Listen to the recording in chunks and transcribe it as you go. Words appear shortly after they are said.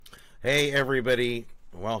Hey everybody,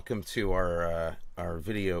 welcome to our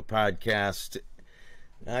video podcast.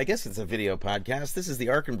 I guess it's a video podcast. This is the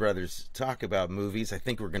Arkin brothers talk about movies. I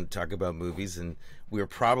think we're going to talk about movies, and we're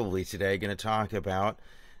probably today going to talk about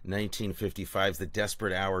 1955's The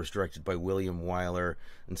Desperate Hours, directed by William Wyler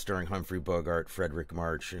and starring Humphrey Bogart, Frederick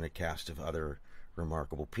March, and a cast of other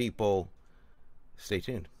remarkable people. Stay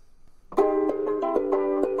tuned.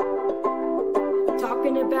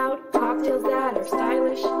 Talking about cocktails that are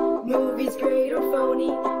stylish, movies great or phony,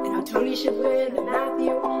 and how Tony should win a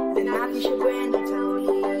Matthew, and Matthew should win a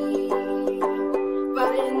Tony.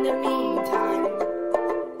 But in the meantime,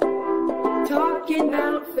 talking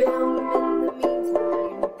about film in the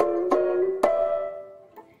meantime,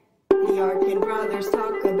 the Arkin brothers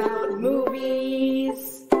talk about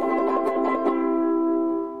movies.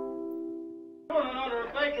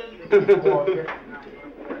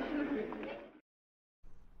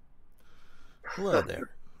 Hello there.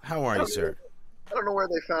 How are you, sir? I don't know where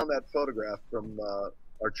they found that photograph from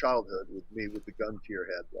our childhood with me with the gun to your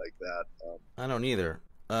head like that. I don't either.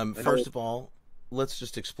 First of all, let's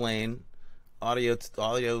just explain. Audio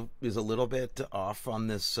is a little bit off on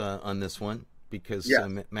this one because Yes.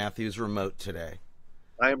 Matthew's remote today.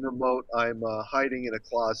 I am remote. I'm hiding in a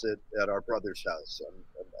closet at our brother's house,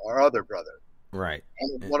 and our other brother, Right.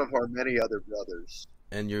 one of our many other brothers.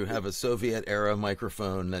 And you have a Soviet-era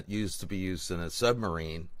microphone that used to be used in a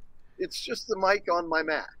submarine. It's just the mic on my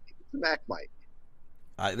Mac. It's a Mac mic.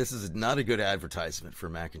 This is not a good advertisement for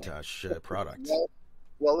Macintosh products.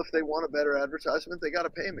 Well, if they want a better advertisement, they got to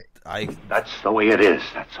pay me. That's the way it is,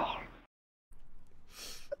 that's all.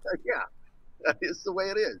 Yeah, that is the way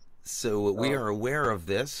it is. So we are aware of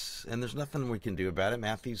this, and there's nothing we can do about it.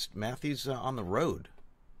 Matthew's on the road.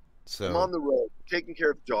 So I'm on the road, taking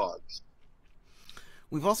care of dogs.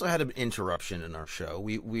 we've also had an interruption in our show.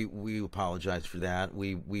 We apologize for that.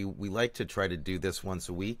 We like to try to do this once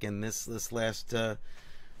a week, and this last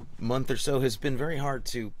month or so has been very hard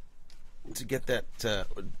to get that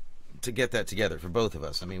together for both of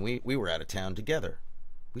us. I mean, we were out of town together.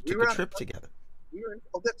 We took a trip together.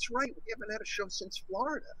 Oh, that's right. We haven't had a show since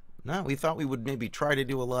Florida. No, we thought we would maybe try to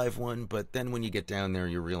do a live one, but then when you get down there,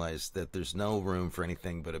 you realize that there's no room for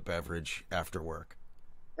anything but a beverage after work.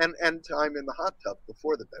 And time in the hot tub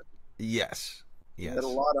before the beverage. Yes. We had a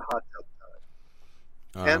lot of hot tub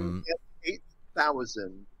time. And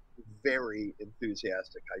 8,000 very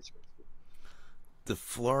enthusiastic high school students. The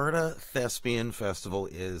Florida Thespian Festival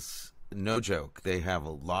is no joke. They have a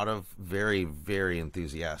lot of very, very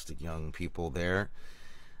enthusiastic young people there.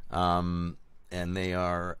 And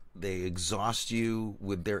they exhaust you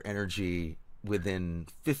with their energy within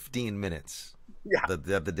 15 minutes. Yeah.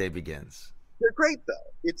 That the day begins. They're great,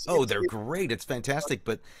 though. They're great. It's fantastic,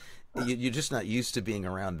 but you're just not used to being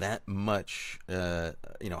around that much,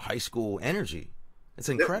 high school energy. It's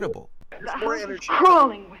incredible. There's more energy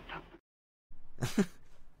crawling with them.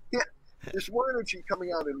 Yeah, there's more energy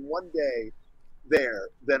coming out in one day there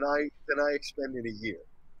than I expend in a year.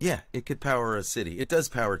 Yeah, it could power a city. It does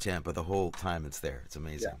power Tampa the whole time it's there. It's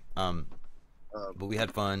amazing. Yeah. But we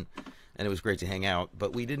had fun, and it was great to hang out.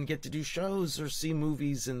 But we didn't get to do shows or see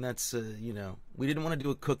movies, and that's we didn't want to do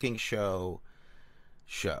a cooking show.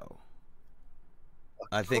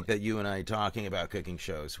 I think that you and I talking about cooking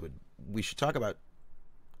shows we should talk about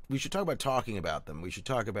talking about them. We should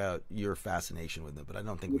talk about your fascination with them, but I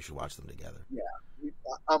don't think we should watch them together. Yeah,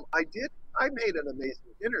 I made an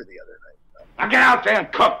amazing dinner the other night. Now get out there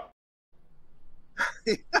and cook!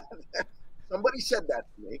 Somebody said that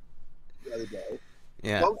to me the other day.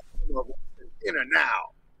 Yeah. Most of them are dinner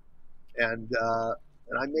now, and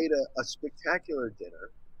I made a spectacular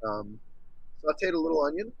dinner. Sautéed a little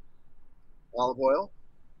onion, olive oil,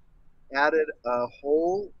 added a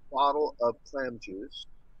whole bottle of clam juice,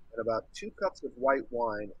 and about 2 cups of white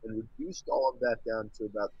wine, and reduced all of that down to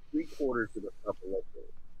about 3/4 of a cup of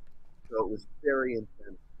liquid. So it was very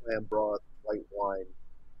intense clam broth, white wine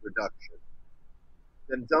reduction.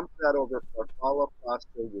 Then dumped that over farfalle pasta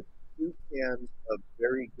with 2 cans of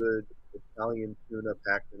very good Italian tuna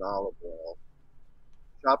packed in olive oil,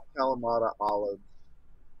 chopped Kalamata olives,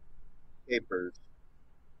 capers,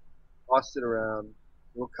 tossed it around,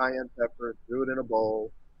 a little cayenne pepper, threw it in a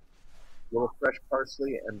bowl, a little fresh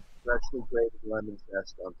parsley and freshly grated lemon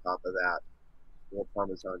zest on top of that, a little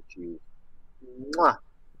Parmesan cheese. Mwah!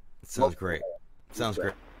 It sounds great. Sounds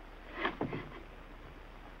great.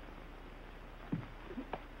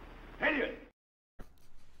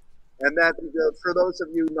 And that, for those of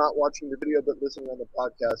you not watching the video but listening on the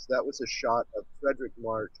podcast, that was a shot of Frederick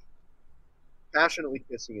March passionately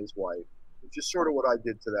kissing his wife, which is sort of what I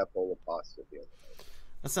did to that bowl of pasta the other night.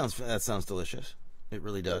 That sounds delicious. It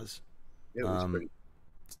really does. It was Um, pretty.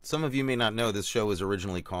 some of you may not know this show was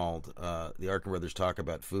originally called The Arkin Brothers Talk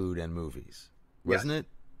About Food and Movies, Yes. wasn't it?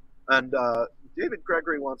 And David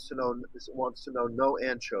Gregory wants to know no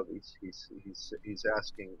anchovies. He's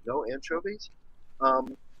asking no anchovies.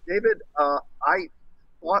 David, I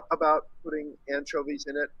thought about putting anchovies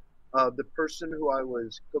in it. The person who I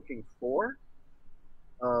was cooking for,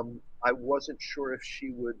 I wasn't sure if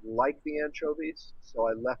she would like the anchovies, so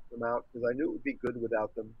I left them out because I knew it would be good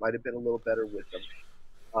without them. Might have been a little better with them.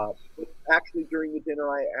 But actually, during the dinner,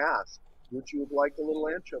 I asked, "Would you have liked a little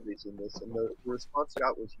anchovies in this?" And the response I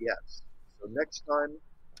got was yes. So next time,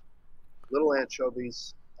 little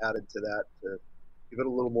anchovies added to that to give it a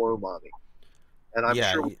little more umami. And I'm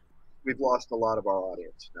Yeah. sure we've lost a lot of our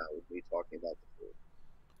audience now with me talking about the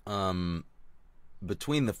food.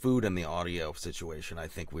 Between the food and the audio situation, I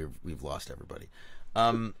think we've lost everybody.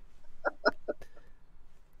 Um,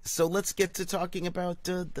 so let's get to talking about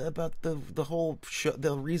the whole show,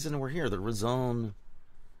 the reason we're here, the raison.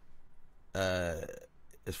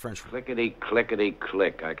 Is French. Clickety, clickety,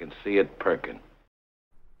 click. I can see it perking.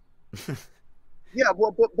 Yeah,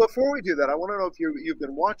 well, but before we do that, I want to know if you've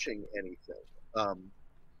been watching anything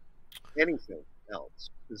else,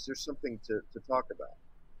 because there's something to talk about.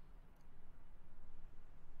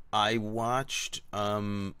 I watched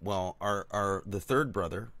well, our the third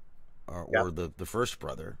brother, or the first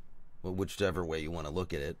brother, whichever way you want to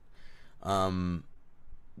look at it,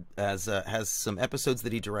 has some episodes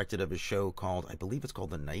that he directed of a show called, I believe it's called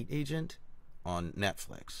The Night Agent, on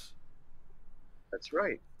Netflix. That's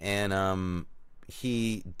right. And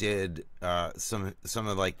he did some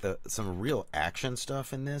of like some real action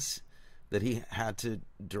stuff in this that he had to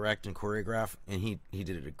direct and choreograph, and he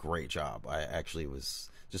did a great job. I actually was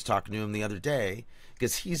just talking to him the other day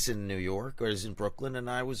because he's in New York, or he's in Brooklyn, and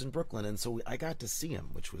I was in Brooklyn, and so I got to see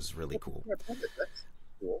him, which was really cool. That's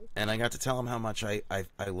cool. And I got to tell him how much I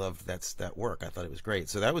love that work. I thought it was great.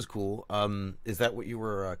 So that was cool. Is that what you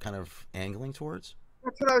were kind of angling towards?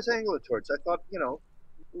 That's what I was angling towards. I thought, we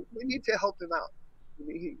need to help him out.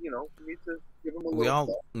 We need to give him a little. We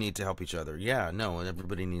all need to help each other. Yeah, no, and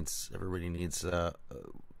everybody needs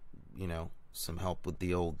some help with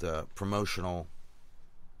the old promotional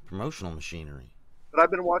machinery. But I've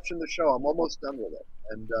been watching the show. I'm almost done with it,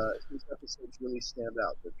 and these episodes really stand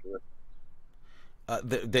out. They're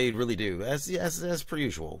terrific. They really do, as per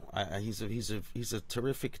usual. He's a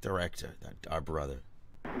terrific director. Our brother.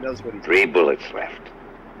 He knows what he's 3 bullets left.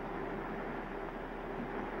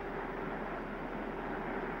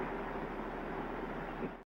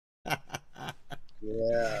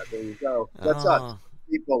 Yeah, there you go. That's us.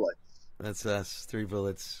 3 bullets. That's us. 3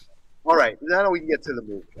 bullets. All right, now we can get to the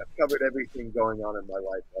movie. I've covered everything going on in my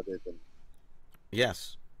life other than.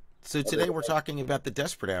 Yes. So today we're talking about The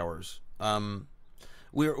Desperate Hours.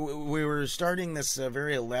 We were starting this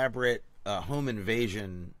very elaborate home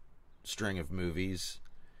invasion string of movies,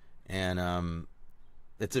 and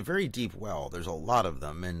it's a very deep well. There's a lot of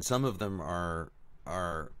them, and some of them are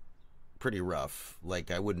pretty rough.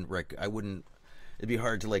 Like I wouldn't. It'd be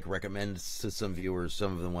hard to recommend to some viewers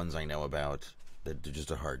some of the ones I know about that are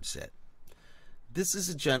just a hard set. This is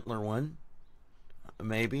a gentler one.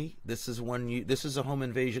 Maybe this is one. This is a home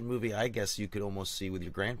invasion movie. I guess you could almost see with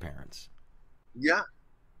your grandparents. Yeah,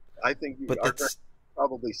 I think our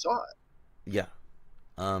probably saw it. Yeah,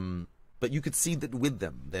 but you could see that with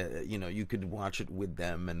them. That you could watch it with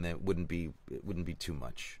them, and it wouldn't be too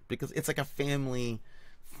much because it's like a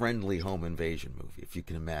family-friendly home invasion movie, if you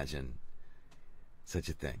can imagine such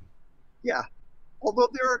a thing. Yeah, although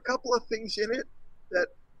there are a couple of things in it that,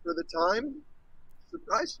 for the time,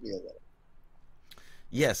 surprised me a little.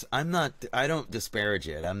 Yes, I don't disparage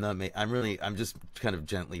it. I'm just kind of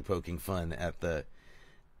gently poking fun at the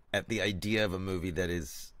idea of a movie that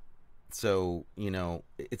is so,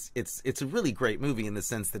 it's a really great movie in the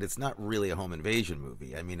sense that it's not really a home invasion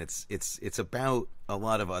movie. I mean, it's about a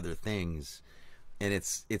lot of other things, and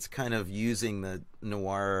it's kind of using the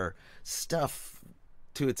noir stuff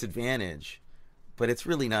to its advantage, but it's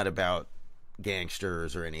really not about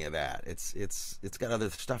gangsters or any of that. It's got other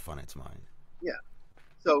stuff on its mind. Yeah.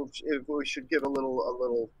 So if we should give a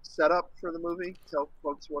little setup for the movie, tell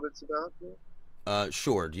folks what it's about.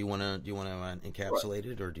 Sure. Do you want to encapsulate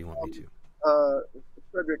it, or do you want me to?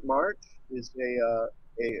 Frederick March is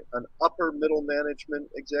an upper middle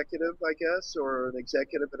management executive, I guess, or an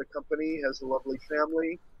executive at a company. Has a lovely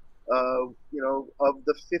family, of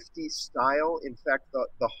the 50s style. In fact,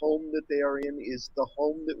 the home that they are in is the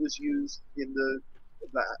home that was used in the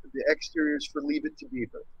exteriors for Leave It to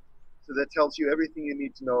Beaver. So that tells you everything you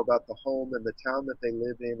need to know about the home and the town that they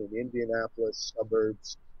live in Indianapolis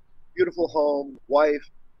suburbs. Beautiful home, wife,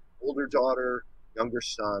 older daughter, younger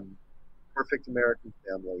son, perfect American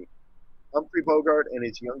family. Humphrey Bogart and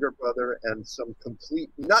his younger brother and some complete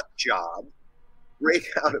nut job break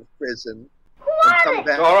out of prison and come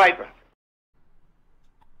back. It's all right, brother.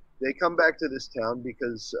 They come back to this town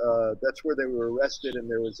because that's where they were arrested, and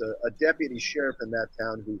there was a deputy sheriff in that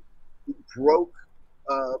town who broke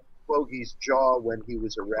Bogey's jaw when he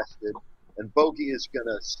was arrested, and Bogey is going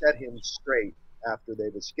to set him straight after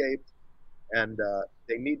they've escaped, and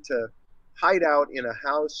they need to hide out in a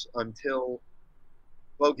house until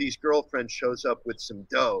Bogey's girlfriend shows up with some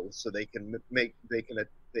dough, so they can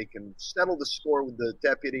settle the score with the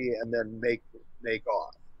deputy and then make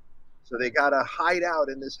off. So they got to hide out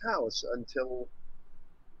in this house until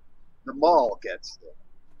the mall gets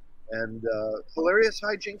there, and hilarious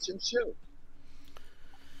hijinks ensue.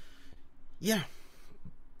 Yeah,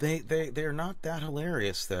 they're not that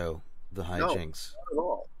hilarious though. The hijinks, no, not at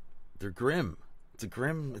all. They're grim. It's a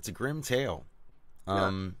grim tale.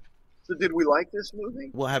 Yeah. So did we like this movie?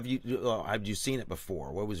 Well, have you seen it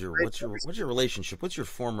before? What's your relationship? What's your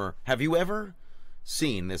former? Have you ever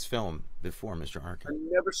seen this film before, Mr. Arkin? I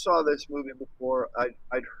never saw this movie before.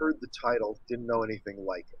 I'd heard the title, didn't know anything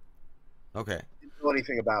like it. Okay. Didn't know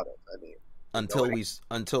anything about it. I mean,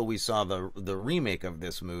 until we saw the remake of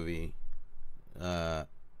this movie,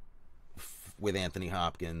 with Anthony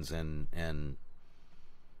Hopkins and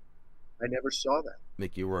I never saw that.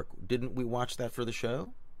 Mickey Rourke. Didn't we watch that for the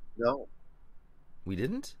show? No. We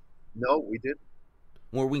didn't? No, we didn't.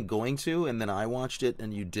 Were we going to, and then I watched it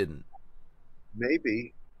and you didn't?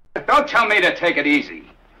 Maybe. Don't tell me to take it easy.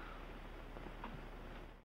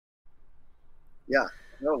 Yeah.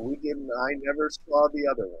 No, we didn't. I never saw the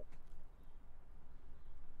other one.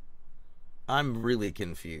 I'm really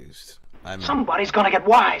confused. Somebody's gonna get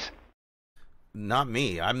wise. Not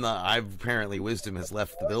me. I'm not. Apparently wisdom has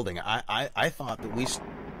left the building. I thought that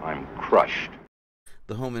I'm crushed.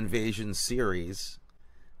 The home invasion series,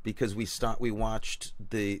 because we watched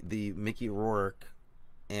the Mickey Rourke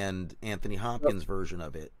and Anthony Hopkins version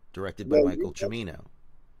of it, directed by Michael Cimino.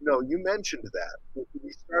 No, you mentioned that.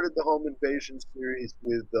 We started the home invasion series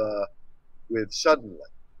with Suddenly.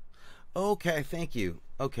 Okay, thank you.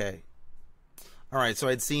 Okay. All right,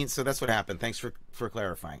 so so that's what happened. Thanks for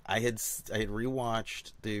clarifying. I had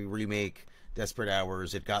rewatched the remake Desperate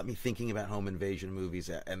Hours. It got me thinking about home invasion movies,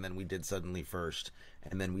 and then we did Suddenly first,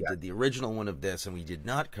 and then we did the original one of this, and we did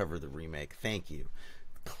not cover the remake. Thank you.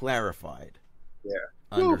 Clarified. Yeah.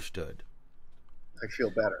 Understood. I feel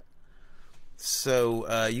better.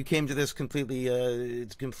 So you came to this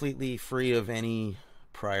completely free of any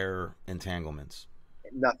prior entanglements.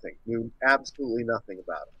 Nothing. Knew absolutely nothing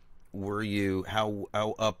about it. Were you how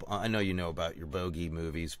up? I know you know about your bogey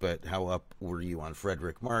movies, but how up were you on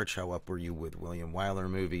Frederick March? How up were you with William Wyler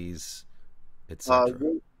movies, etc.?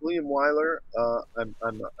 William Wyler, I'm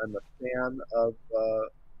a fan of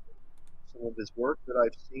some of his work that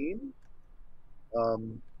I've seen.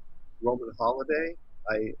 Roman Holiday,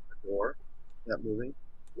 I adore that movie.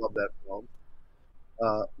 Love that film.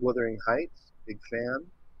 Wuthering Heights, big fan.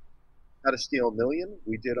 How to Steal a Million,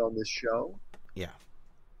 we did on this show. Yeah.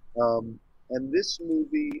 And this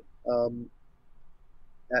movie,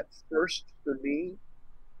 at first for me,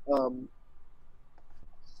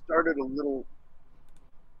 started a little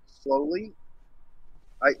slowly.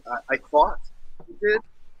 I thought it did.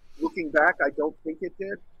 Looking back, I don't think it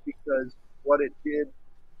did, because what it did,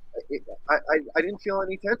 I didn't feel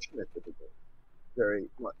any tension at the beginning very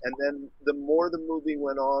much. And then the more the movie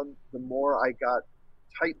went on, the more I got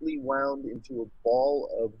tightly wound into a ball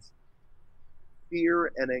of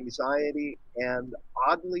fear and anxiety and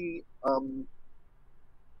oddly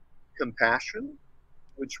compassion,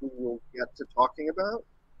 which we will get to talking about,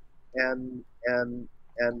 and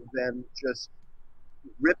then just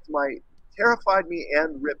terrified me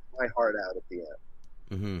and ripped my heart out at the end.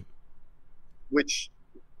 Mm-hmm. Which,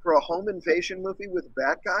 for a home invasion movie with a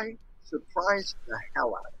bad guy, surprised the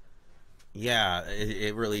hell out of me. Yeah,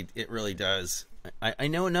 it really does. I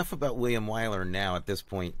know enough about William Wyler now at this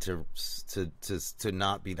point to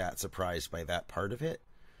not be that surprised by that part of it,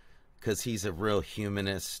 because he's a real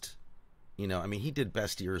humanist. You know, I mean, he did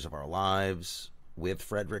Best Years of Our Lives with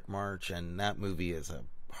Frederick March, and that movie is a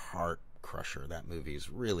heart crusher. That movie is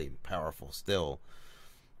really powerful still.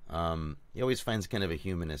 He always finds kind of a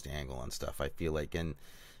humanist angle on stuff, I feel like, and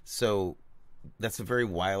so that's a very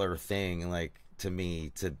Wyler thing, like, to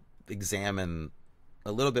me, to examine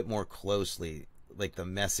a little bit more closely, like, the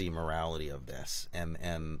messy morality of this,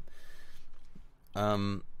 and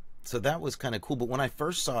so that was kind of cool. But when I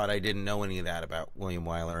first saw it, I didn't know any of that about William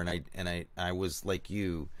Wyler, and I was like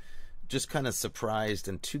you, just kind of surprised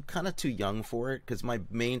and too young for it, because my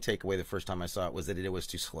main takeaway the first time I saw it was that it was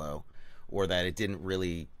too slow, or that it didn't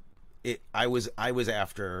really. I was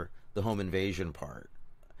after the home invasion part,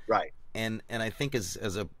 Right. and I think as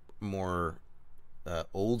a more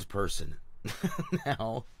old person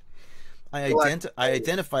now, I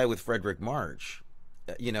identify with Frederick March,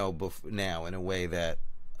 now in a way that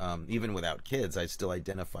even without kids, I still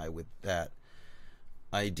identify with that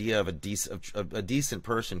idea of a decent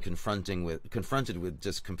person confronted with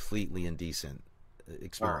just completely indecent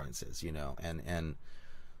experiences, and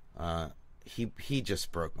he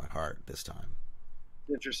just broke my heart this time.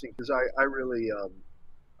 Interesting, because I really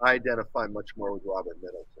I identify much more with Robert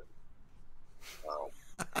Middleton.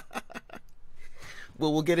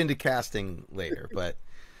 Well, we'll get into casting later, but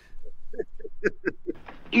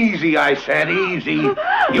Easy, I said, easy.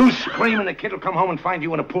 You scream and the kid will come home and find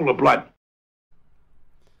you in a pool of blood.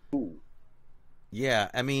 yeah,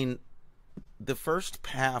 I mean, the first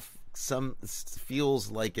half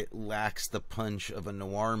feels like it lacks the punch of a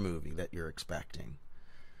noir movie that you're expecting.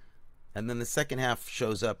 And then the second half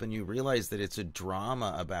shows up and you realize that it's a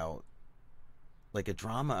drama about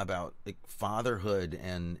fatherhood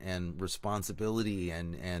and responsibility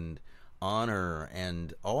and honor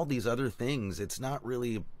and all these other things. It's not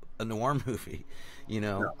really a noir movie,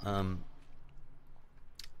 No.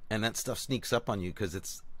 And that stuff sneaks up on you because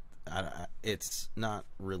it's not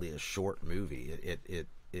really a short movie.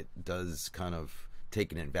 It does kind of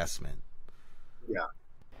take an investment. Yeah.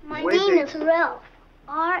 My Wait, name they- is Ralph.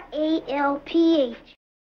 Ralph.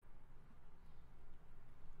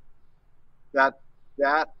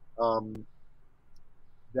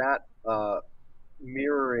 That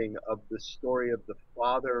mirroring of the story of the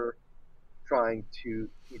father trying to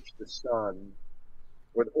teach the son,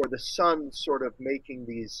 or the son sort of making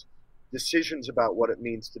these decisions about what it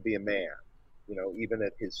means to be a man, even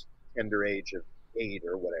at his tender age of 8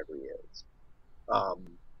 or whatever he is,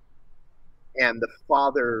 and the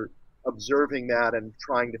father observing that and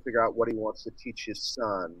trying to figure out what he wants to teach his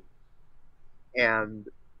son, and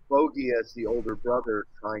Bogey as the older brother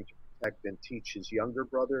trying to protect and teach his younger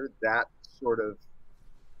brother. That sort of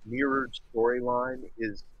mirrored storyline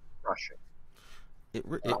is crushing. It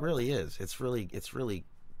really is. It's really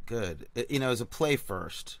good. As a play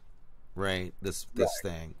first, right? This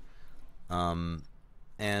thing,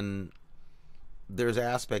 and there's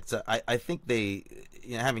aspects. I think they,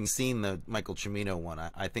 having seen the Michael Cimino one,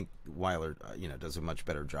 I think Weiler, does a much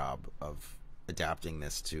better job of adapting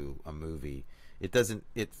this to a movie.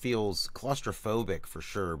 It feels claustrophobic for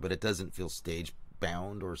sure, but it doesn't feel stage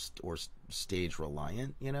bound or stage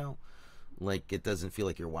reliant. Like it doesn't feel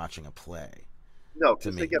like you're watching a play. No,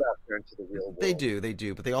 because they get out there into the real world. They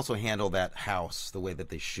do, but they also handle that house, the way that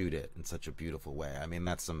they shoot it, in such a beautiful way. I mean,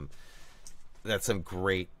 that's some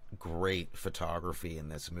great photography in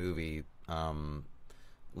this movie.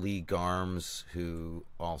 Lee Garms, who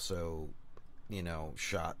also,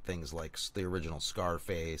 shot things like the original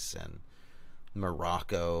Scarface and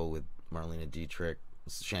Morocco with Marlene Dietrich,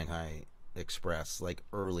 Shanghai Express, like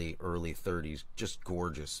early 30s, just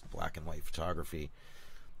gorgeous black and white photography.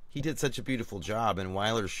 He did such a beautiful job, and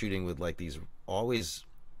Weiler's shooting with like these, always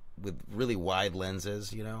with really wide lenses,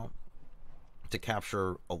 to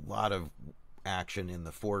capture a lot of action in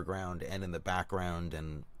the foreground and in the background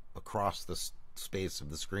and across the space of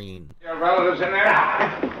the screen. Your relatives in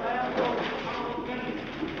there?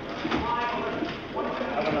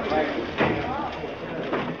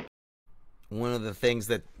 One of the things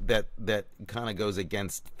that kind of goes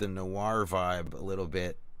against the noir vibe a little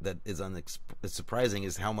bit, that is surprising,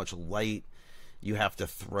 is how much light you have to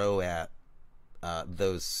throw at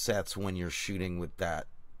those sets when you're shooting with that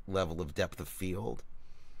level of depth of field.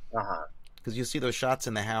 Because you see those shots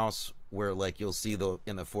in the house where, like, you'll see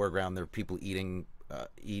in the foreground there are people eating,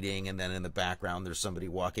 and then in the background there's somebody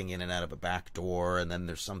walking in and out of a back door, and then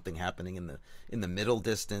there's something happening in the middle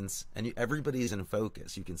distance, and everybody's in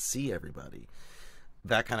focus. You can see everybody.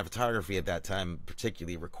 That kind of photography at that time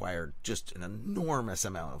particularly required just an enormous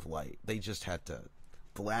amount of light. They just had to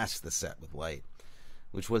blast the set with light,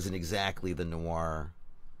 which wasn't exactly the noir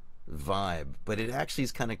vibe. But it actually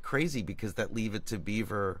is kind of crazy, because that Leave It to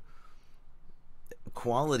Beaver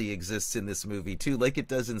quality exists in this movie too, like it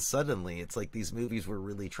does in Suddenly. It's like these movies were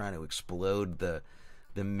really trying to explode the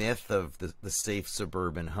myth of the safe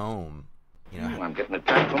suburban home. I'm getting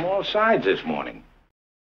attacked from all sides this morning.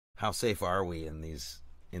 How safe are we in these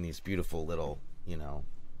beautiful little,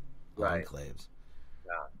 Right. enclaves?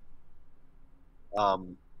 Yeah.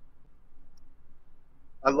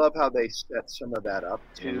 I love how they set some of that up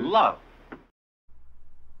too. In love.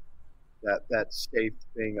 That safe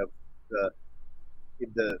thing of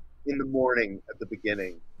in the morning at the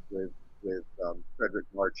beginning with Frederick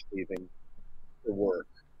March leaving for work,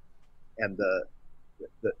 and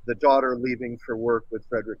the daughter leaving for work with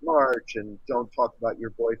Frederick March, and don't talk about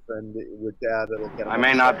your boyfriend with Dad. It'll get him I may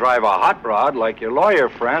upset. not drive a hot rod like your lawyer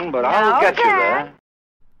friend, but I'll get you there.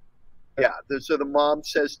 Yeah, so the mom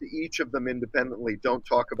says to each of them independently, don't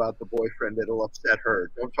talk about the boyfriend, it'll upset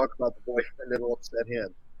her. Don't talk about the boyfriend, it'll upset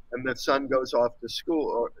him. And the son goes off to school.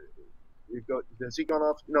 Or has he gone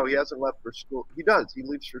off? No, he hasn't left for school. He does. He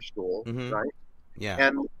leaves for school, right? Yeah.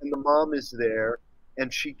 And the mom is there,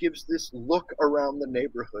 and she gives this look around the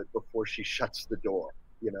neighborhood before she shuts the door.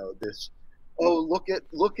 You know, this, oh, look at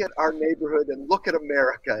our neighborhood and look at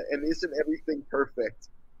America, and isn't everything perfect?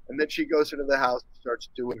 And then she goes into the house and starts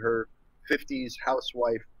doing her 50s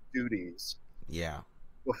housewife duties. Yeah.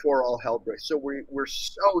 Before all hell breaks. So we're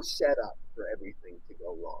so set up for everything to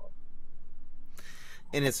go wrong.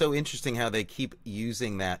 And it's so interesting how they keep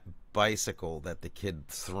using that bicycle that the kid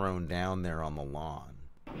thrown down there on the lawn.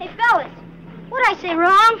 Hey, fellas, what'd I say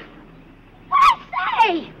wrong? What'd I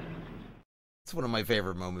say? It's one of my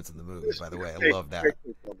favorite moments in the movie, by the way. I love that.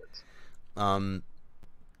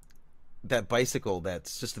 That bicycle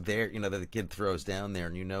that's just there, you know, that the kid throws down there,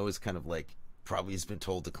 and you know is kind of like, probably has been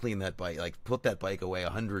told to clean that bike, like put that bike away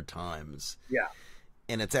 100 times. Yeah.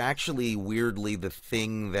 And it's actually weirdly the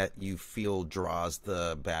thing that you feel draws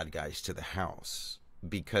the bad guys to the house,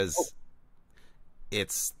 because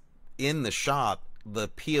it's in the shot, the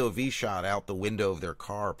POV shot out the window of their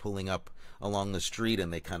car pulling up along the street,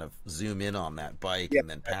 and they kind of zoom in on that bike and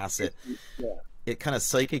then pass it. Yeah. It kind of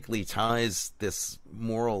psychically ties this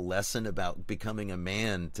moral lesson about becoming a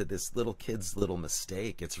man to this little kid's little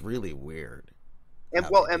mistake. It's really weird. And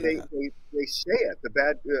well, and they say it. The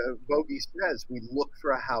bad Bogey says, we look for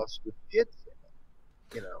a house with kids in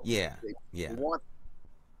it. You know. Yeah. They want,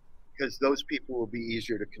 because those people will be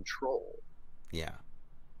easier to control. Yeah.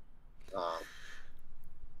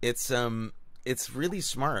 It's really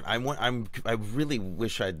smart. I really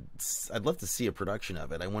wish I'd love to see a production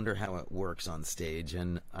of it. I wonder how it works on stage,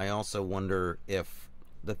 and I also wonder if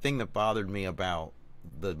the thing that bothered me about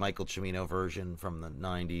the Michael Cimino version from the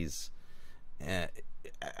 90s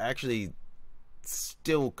actually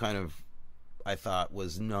still kind of, I thought,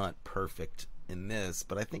 was not perfect in this,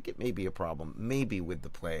 but I think it may be a problem maybe with the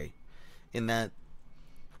play, in that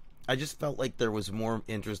I just felt like there was more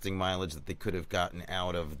interesting mileage that they could have gotten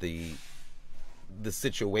out of the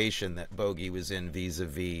situation that Bogey was in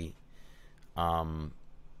vis-a-vis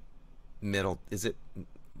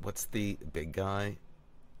what's the big guy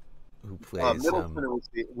who plays Middleton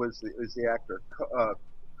was the actor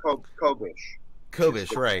Kobish.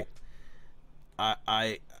 Kobish, right.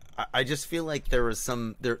 I just feel like there was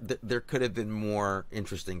there could have been more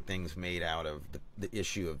interesting things made out of the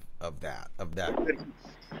issue of that.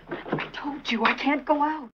 I told you I can't go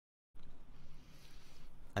out.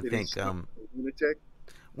 I think lunatic.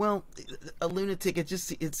 Well, a lunatic.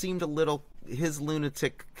 It seemed a little,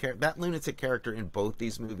 that lunatic character in both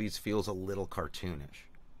these movies feels a little cartoonish.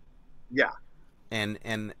 Yeah.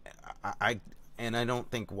 And I don't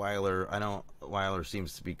think Weiler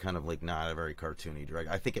seems to be kind of like not a very cartoony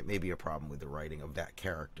director. I think it may be a problem with the writing of that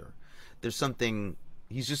character. There's something,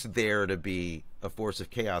 he's just there to be a force of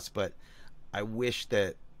chaos, but I wish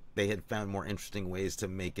that they had found more interesting ways to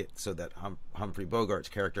make it so that Humphrey Bogart's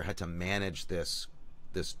character had to manage this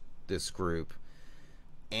group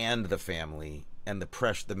and the family, and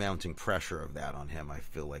the mounting pressure of that on him, I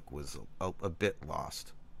feel like was a bit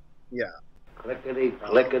lost. Yeah. Clickety,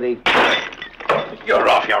 clickety, click. You're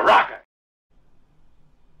off your rocker.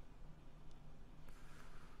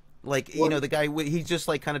 Like, you know, the guy, he just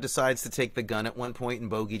like kind of decides to take the gun at one point,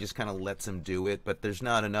 and Bogey just kind of lets him do it, but there's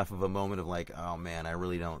not enough of a moment of like, oh man, I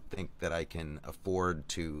really don't think that I can afford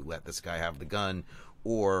to let this guy have the gun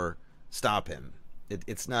or stop him.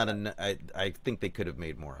 It's not I think they could have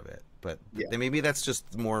made more of it, but maybe that's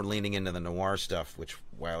just more leaning into the noir stuff, which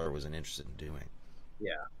Weiler wasn't interested in doing.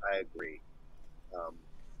 Yeah, I agree.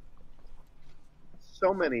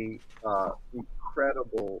 So many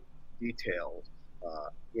incredible details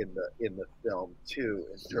in the film too,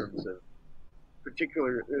 in terms of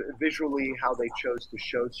particular visually how they chose to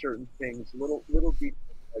show certain things. Little details,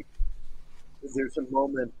 like there's a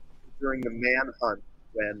moment during the manhunt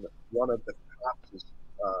when one of the cops is,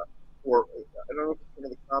 or I don't know if it's one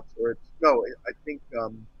of the cops or I think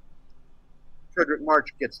Frederick March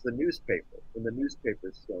gets the newspaper, and the newspaper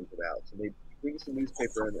is thrown out. So they brings the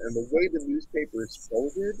newspaper in, and the way the newspaper is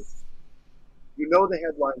folded, you know, the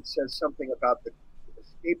headline says something about the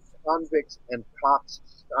escaped convicts and cops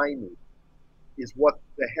stymied, is what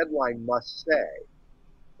the headline must say.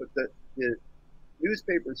 But the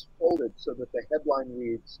newspaper's folded so that the headline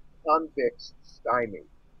reads "Convicts Stymied,"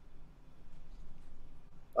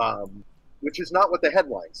 which is not what the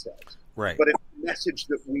headline says. Right. But it's the message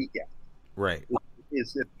that we get. Right.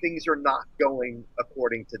 Is that things are not going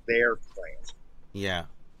according to their plan. Yeah.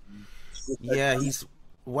 Yeah,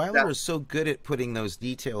 Wyler is so good at putting those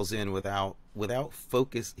details in without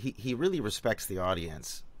focus. He really respects the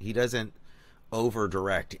audience. He doesn't over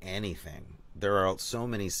direct anything. There are so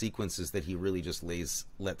many sequences that he really just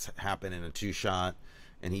lets happen in a 2-shot,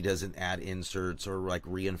 and he doesn't add inserts or like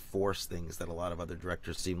reinforce things that a lot of other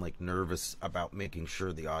directors seem like nervous about making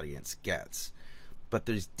sure the audience gets. But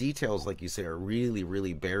there's details, like you say, are really,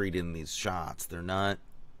 really buried in these shots. They're not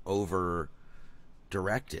over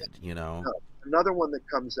directed, you know. Another one that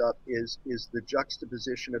comes up is the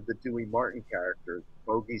juxtaposition of the Dewey Martin character,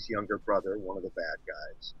 Bogey's younger brother, one of the bad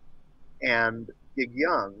guys, and Gig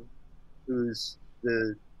Young, who's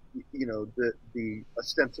the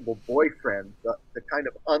ostensible boyfriend, the kind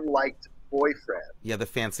of unliked boyfriend. Yeah, the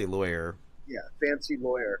fancy lawyer. Yeah, fancy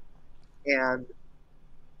lawyer, and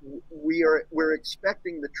we're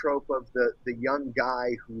expecting the trope of the young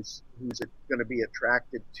guy who's going to be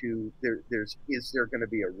attracted to is there going to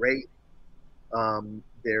be a rape?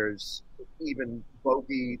 There's even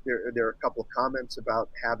Bogey. There are a couple of comments about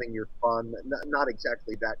having your fun. Not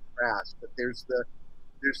exactly that crass, but there's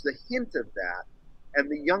the hint of that. And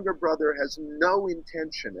the younger brother has no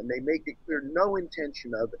intention, and they make it clear, no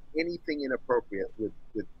intention of anything inappropriate with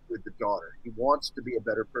the daughter. He wants to be a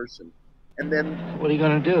better person. And then, What are you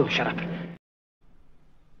going to do? Shut up.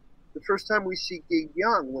 the first time we see Gig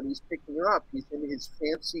Young, when he's picking her up, he's in his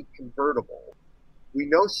fancy convertible. We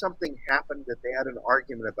know something happened that they had an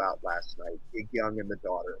argument about last night, Gig Young and the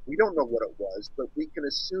daughter. We don't know what it was, but we can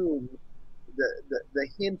assume the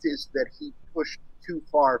hint is that he pushed too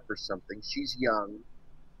far for something. She's young.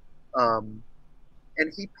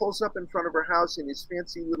 And he pulls up in front of her house in his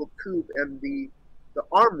fancy little coupe, and the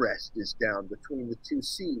armrest is down between the two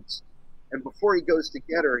seats. And before he goes to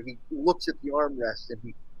get her, he looks at the armrest and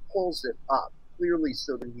he pulls it up, clearly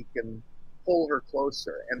so that he can pull her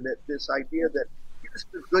closer. And that this idea that here's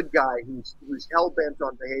the good guy who's hell-bent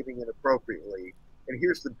on behaving inappropriately, and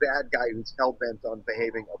here's the bad guy who's hell-bent on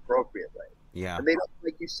behaving appropriately. Yeah. And they don't,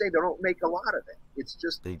 like you say, they don't make a lot of it. It's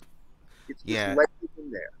just let it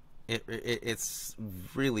in there. It's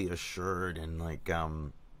really assured, and like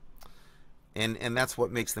and that's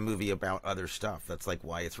what makes the movie about other stuff. That's like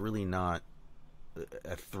why it's really not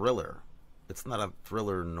a thriller. It's not a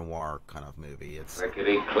thriller noir kind of movie. It's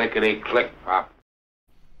Clickety, clickety, click, pop.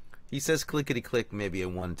 he says clickety click maybe a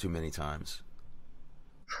one too many times.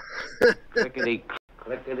 Clickety,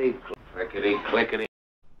 clickety, clickety, clickety.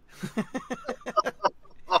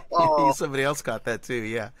 Somebody else caught that too.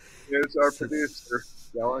 Yeah. There's our producer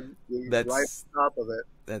going right on top of it.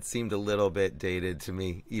 That seemed a little bit dated to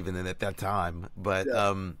me, even at that time. But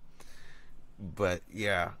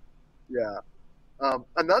yeah. Yeah.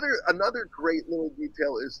 Another great little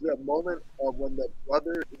detail is the moment of when the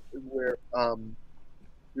brother, where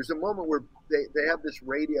there's a moment where they have this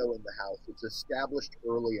radio in the house. It's established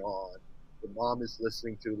early on. The mom is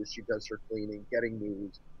listening to it as she does her cleaning, getting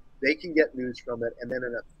news. They can get news from it, and then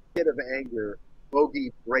in a fit of anger,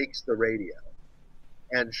 Bogey breaks the radio.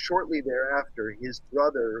 And shortly thereafter, his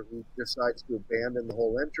brother, who decides to abandon the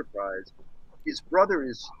whole enterprise, his brother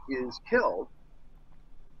is killed.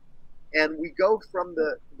 And we go from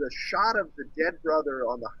the shot of the dead brother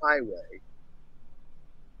on the highway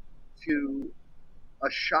to a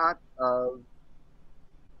shot of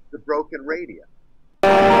the broken radio.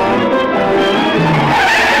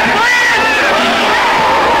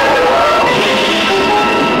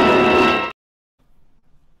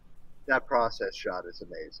 That process shot is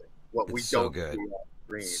amazing. What It's we so don't good. see on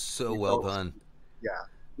screen. So We well don't- done. Yeah.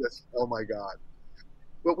 Just, oh my God.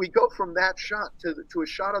 But we go from that shot to a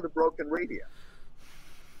shot of the broken radio.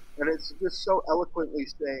 And it's just so eloquently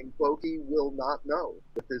saying, Bogey will not know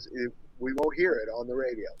that we won't hear it on the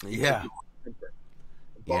radio. Yeah.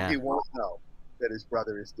 Bogey won't know that his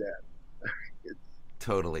brother is dead.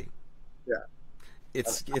 Totally. Yeah.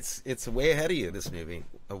 It's way ahead of you, this movie.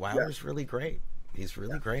 Wyler's really great. He's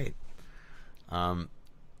really great.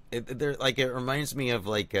 It reminds me of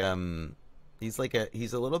like he's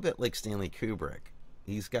a little bit like Stanley Kubrick.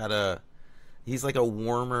 He's like a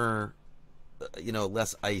warmer,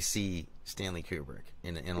 less icy Stanley Kubrick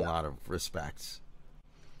in a lot of respects.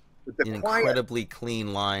 Incredibly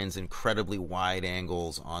clean lines, incredibly wide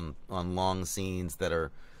angles on long scenes that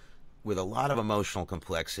are with a lot of emotional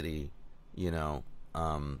complexity, and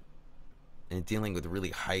dealing with really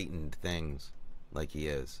heightened things like he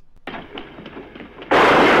is.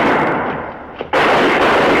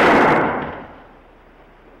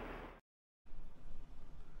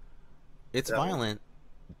 It's Yeah. violent.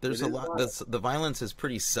 There's It a is lot. violent. The violence is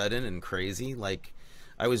pretty sudden and crazy. Like,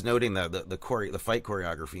 I was noting that the fight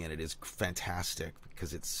choreography in it is fantastic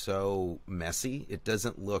because it's so messy. It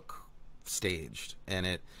doesn't look staged, and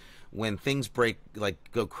it when things break like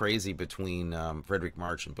go crazy between Frederick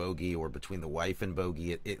March and Bogey, or between the wife and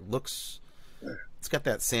Bogey, it looks. It's got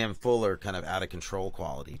that Sam Fuller kind of out of control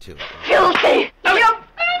quality to it. Guilty! Elliot!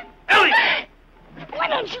 Elliot! Why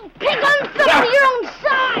don't you pick on someone your own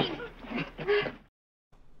size?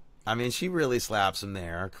 I mean, she really slaps him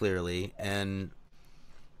there, clearly, and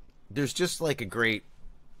there's just like a great.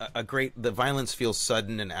 The violence feels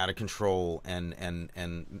sudden and out of control and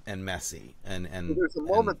messy and There's a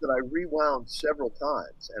moment that I rewound several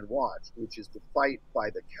times and watched, which is the fight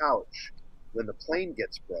by the couch when the plane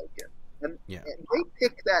gets broken. And, Yeah. and they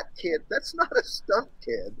pick that kid. That's not a stunt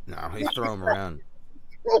kid. no, they throw him around.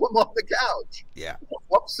 Throw him on the couch, Yeah,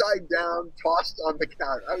 upside down, tossed on the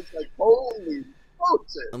couch. I was like, holy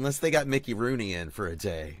Moses! unless they got Mickey Rooney in for a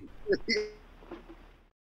day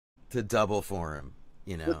to double for him,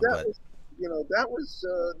 you know. But that was,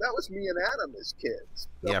 that was me and Adam as kids.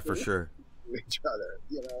 Yeah, for sure. To each other,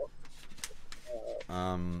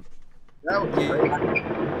 Um, That was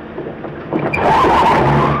great.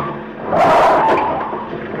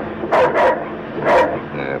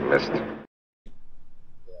 Missed.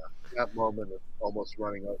 That moment of almost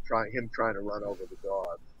running over, him trying to run over the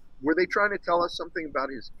dog. Were they trying to tell us something about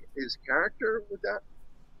his character with that?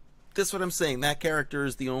 that's what I'm saying. That character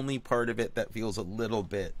is the only part of it that feels a little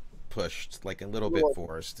bit pushed, like a little bit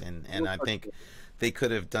forced, and I think they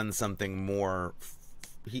could have done something more.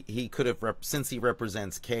 He could have since he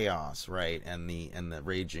represents chaos, right, and the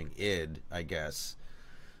raging id, I guess.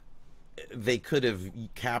 They could have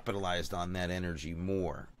capitalized on that energy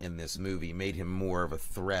more in this movie, made him more of a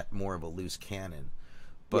threat, more of a loose cannon.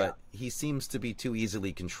 But he seems to be too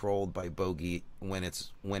easily controlled by Bogey when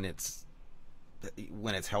it's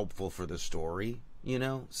helpful for the story, you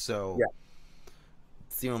know? So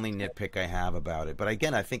it's the only nitpick I have about it. But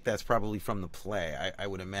again, I think that's probably from the play. I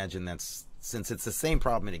would imagine that's, since it's the same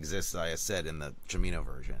problem it exists, I said, in the Cimino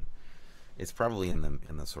version, it's probably in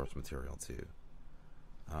the source material too.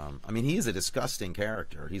 I mean, he is a disgusting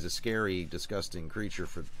character. He's a scary, disgusting creature,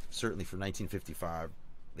 certainly for 1955.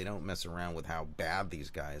 They don't mess around with how bad these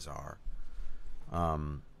guys are.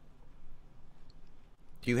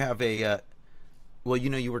 Do you have a well, you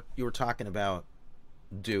know, you were talking about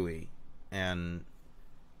Dewey, and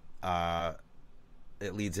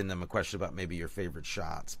it leads into a question about maybe your favorite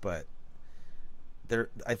shots. But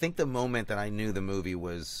I think the moment that I knew the movie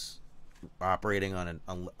was operating on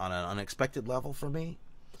an unexpected level for me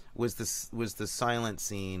was the silent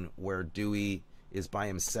scene where Dewey is by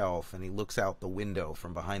himself and he looks out the window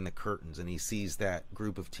from behind the curtains and he sees that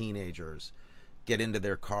group of teenagers get into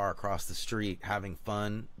their car across the street having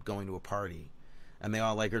fun, going to a party, and they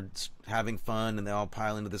all like are having fun and they all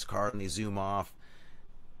pile into this car and they zoom off,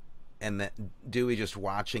 and that Dewey just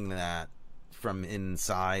watching that from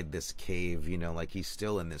inside this cave, you know, like he's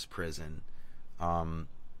still in this prison.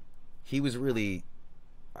 He was really,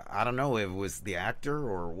 I don't know if it was the actor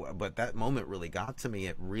or, but that moment really got to me.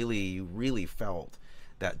 It really, really felt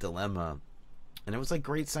that dilemma, and it was like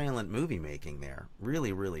great silent movie making there.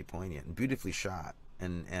 Really, really poignant and beautifully shot.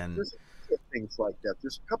 And There's things like that.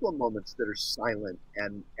 There's a couple of moments that are silent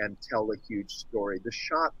and tell a huge story. The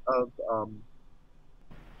shot of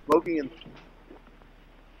Bogey and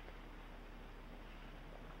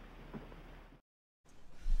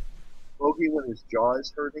Bogey when his jaw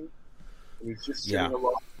is hurting, and he's just sitting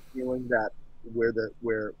alone, feeling that where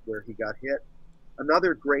he got hit.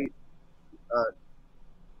 Another great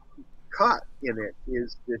cut in it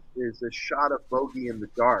is a shot of Bogey in the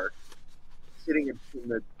dark, sitting in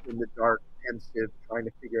the dark, pensive, trying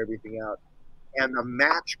to figure everything out, and a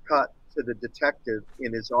match cut to the detective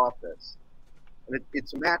in his office. And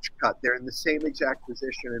it's a match cut. They're in the same exact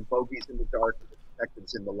position, and Bogey's in the dark, and the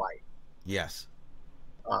detective's in the light. yes,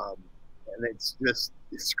 and it's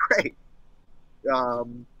great.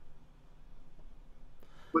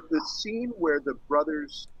 But the scene where the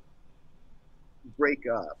brothers break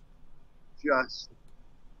up just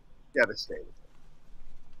devastated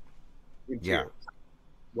me.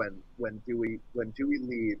 When Dewey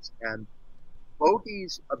leaves, and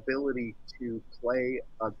Bogey's ability to play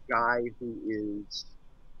a guy who is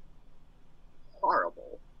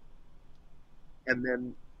horrible, and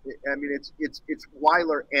then I mean it's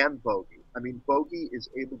Weiler and Bogey. I mean, Bogey is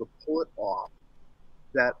able to pull it off.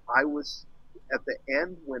 That I was at the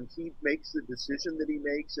end when he makes the decision that he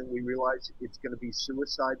makes, and we realize it's going to be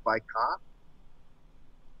suicide by cop.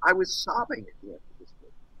 I was sobbing at the end of this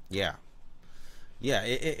movie. yeah. Yeah,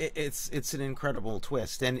 it's an incredible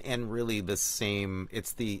twist, and really the same.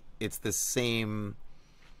 It's the same,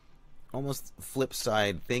 almost flip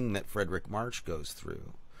side thing that Frederick March goes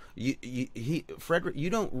through. Frederick, you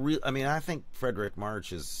don't really. I mean, I think Frederick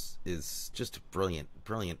March is just a brilliant,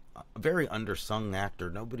 very undersung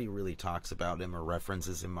actor. Nobody really talks about him or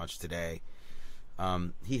references him much today.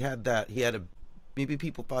 He had a, maybe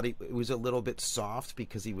people thought he was a little bit soft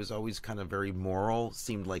because he was always kind of very moral,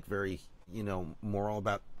 seemed like very, moral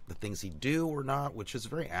about the things he do or not, which is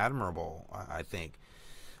very admirable, I think.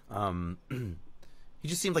 He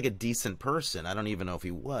just seemed like a decent person. I don't even know if he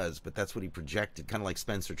was, but that's what he projected, kind of like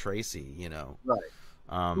Spencer Tracy, Right.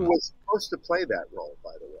 Who was supposed to play that role,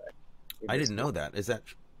 by the way. I didn't know that. Is that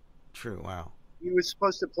true? Wow. He was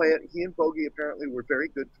supposed to play it. He and Bogey apparently were very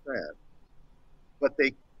good friends,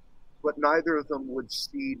 but neither of them would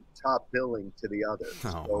cede top billing to the other.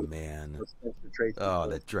 Oh, man.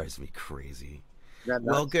 That drives me crazy.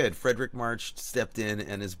 Well, good. Frederick March stepped in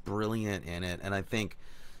and is brilliant in it. And I think,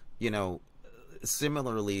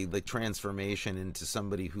 similarly, the transformation into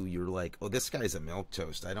somebody who you're like, oh, this guy's a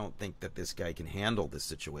milquetoast. I don't think that this guy can handle this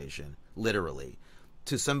situation, literally.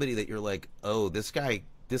 To somebody that you're like, oh, this guy's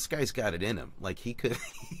got it in him. Like, he could,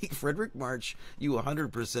 Frederick March, you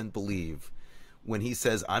 100% believe when he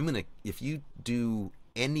says, if you do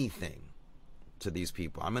anything to these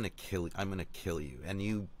people, I'm gonna kill you. And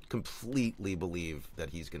you completely believe that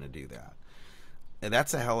he's gonna do that. And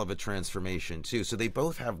that's a hell of a transformation too. So they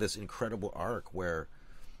both have this incredible arc where,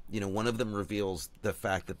 one of them reveals the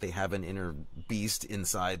fact that they have an inner beast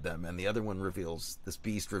inside them, and the other one reveals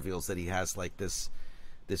that he has like this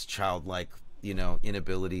childlike,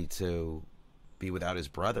 inability to be without his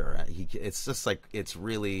brother. It's just like, it's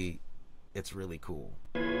really cool.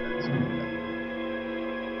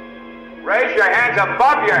 Raise your hands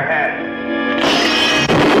above your head.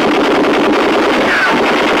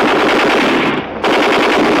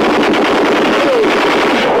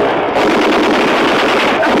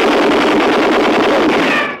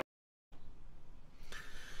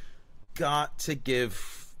 Got to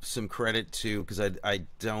give some credit to, because I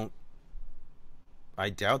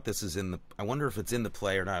doubt this is in the, I wonder if it's in the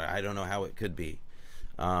play or not. I don't know how it could be.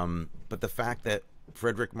 But the fact that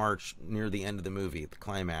Frederick March, near the end of the movie, at the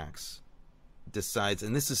climax, decides,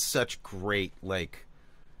 and this is such great, like,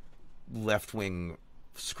 left-wing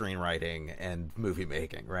screenwriting and movie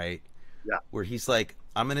making, right? Yeah. Where he's like,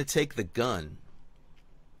 I'm going to take the gun.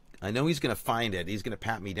 I know he's going to find it. He's going to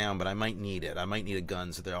pat me down, but I might need it. I might need a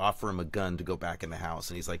gun. So they offer him a gun to go back in the house.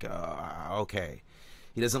 And he's like, okay.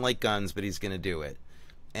 He doesn't like guns, but he's going to do it.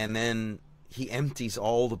 And then he empties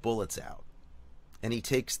all the bullets out. And he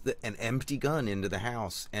takes an empty gun into the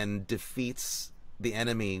house and defeats the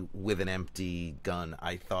enemy with an empty gun.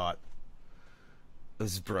 I thought it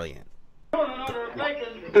was brilliant.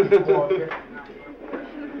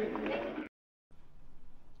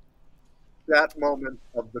 That moment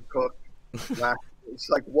of the cook, it's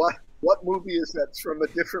like, what movie is that? It's from a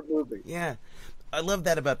different movie. Yeah, I love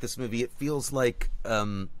that about this movie. It feels like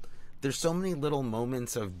there's so many little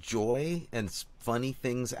moments of joy and funny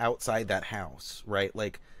things outside that house, right?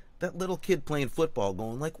 Like that little kid playing football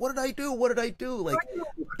going like, what did I do? What did I do? Like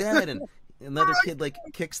that, and another kid like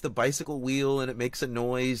kicks the bicycle wheel and it makes a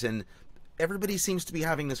noise, and everybody seems to be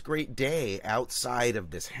having this great day outside of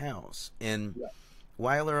this house. And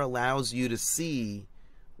Weiler allows you to see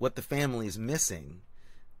what the family is missing.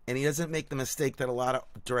 And he doesn't make the mistake that a lot of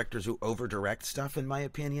directors who over-direct stuff, in my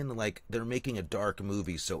opinion, like they're making a dark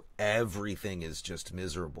movie so everything is just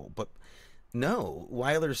miserable. But no,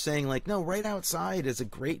 Weiler's saying like, no, right outside is a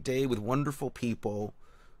great day with wonderful people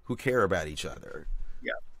who care about each other.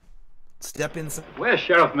 Yeah. Step inside. Where's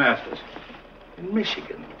Sheriff Masters? In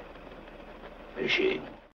Michigan. Michigan.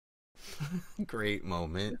 Great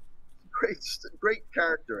moment. Great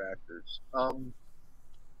character actors.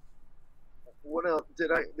 What else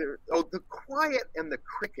did I? The quiet and the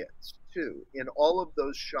crickets too. In all of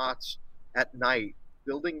those shots at night,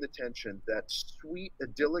 building the tension. That sweet,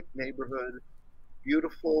 idyllic neighborhood,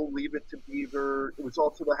 beautiful. Leave It to Beaver. It was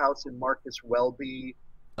also the house in Marcus Welby.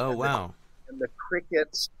 Oh wow! And the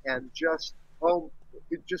crickets and just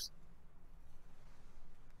it just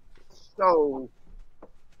so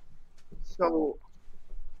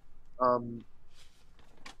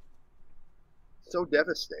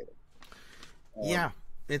devastating. Yeah,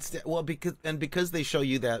 it's because they show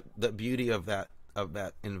you that the beauty of that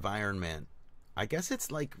environment. I guess it's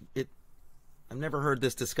like it. I've never heard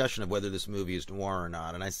this discussion of whether this movie is noir or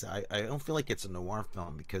not, and I don't feel like it's a noir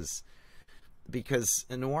film because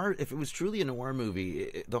a noir, if it was truly a noir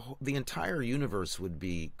movie, the entire universe would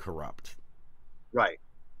be corrupt. Right.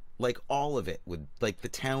 Like all of it would, like the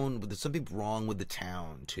town. There's something wrong with the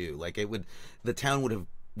town too. Like the town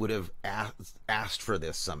would have asked for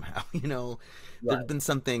this somehow. You know, there'd been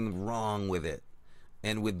something wrong with it,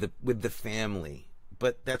 and with the family.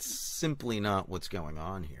 But that's simply not what's going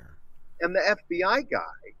on here. And the FBI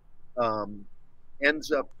guy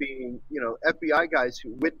ends up being, FBI guys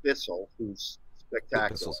who Whit Bissell, who's spectacular.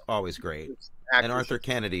 Bissell's always great, and Arthur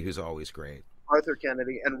Kennedy, who's always great. Arthur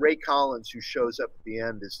Kennedy and Ray Collins, who shows up at the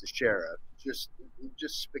end as the sheriff, just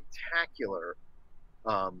spectacular.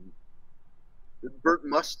 Burt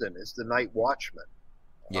Mustin is the night watchman.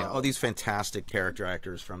 Yeah, all these fantastic character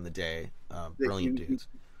actors from the day, brilliant dudes.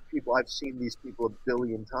 People, I've seen these people a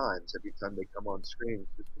billion times every time they come on screen.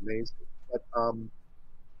 It's just amazing.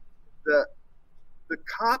 But the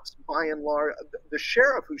cops, by and large, the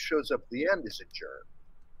sheriff who shows up at the end is a jerk.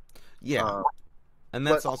 Yeah. And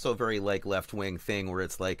that's also a very like left-wing thing where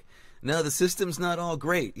it's like, no, the system's not all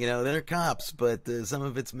great. You know, they're cops, but some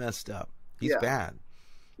of it's messed up. He's bad.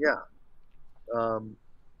 Yeah.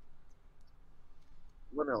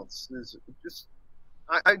 What else? There's just,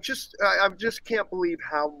 I just can't believe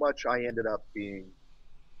how much I ended up being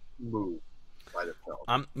moved by the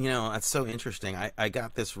film. You know, that's so interesting. I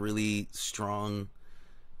got this really strong,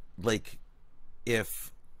 like,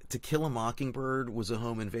 if To Kill a Mockingbird was a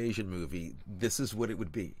home invasion movie, this is what it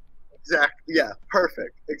would be. Exactly. Yeah.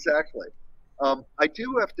 Perfect. Exactly. I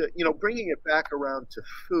do have to, bringing it back around to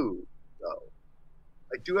food, though.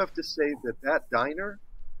 I do have to say that diner.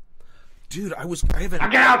 Dude, I haven't. Now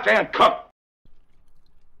get out there and cook.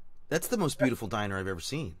 That's the most beautiful diner I've ever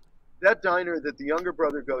seen. That diner that the younger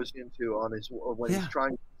brother goes into when he's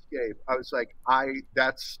trying to escape. I was like,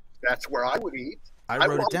 that's where I would eat. I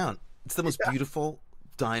wrote it down. It's the most beautiful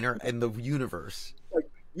diner in the universe. Like,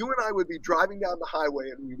 you and I would be driving down the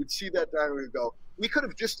highway and we would see that diner and we'd go, we could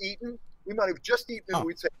have just eaten. We might have just eaten and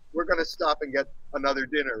we'd say, we're going to stop and get another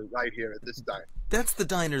dinner right here at this diner. That's the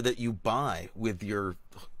diner that you buy with your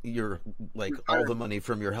like all the money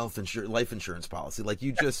from your life insurance policy. Like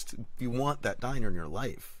you want that diner in your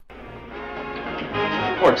life.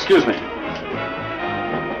 Oh, excuse me.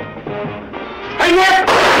 Hey,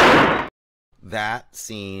 Nick! That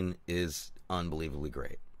scene is unbelievably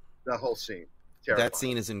great. The whole scene. Terrifying. That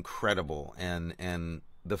scene is incredible, and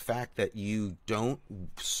the fact that you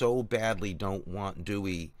so badly don't want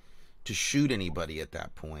Dewey to shoot anybody at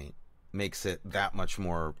that point makes it that much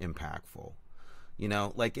more impactful. You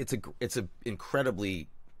know, like it's a incredibly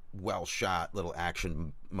well shot little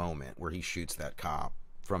action moment where he shoots that cop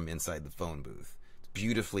from inside the phone booth. It's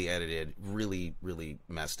beautifully edited, really, really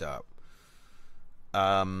messed up.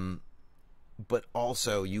 But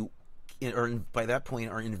also you by that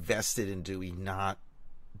point are invested in Dewey not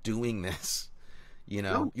doing this. You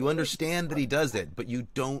know, you understand that he does it, but you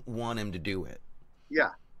don't want him to do it. Yeah.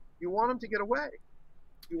 You want him to get away.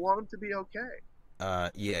 You want him to be okay.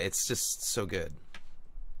 Yeah, it's just so good.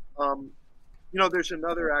 There's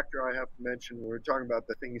another actor I have to mention. We're talking about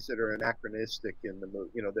the things that are anachronistic in the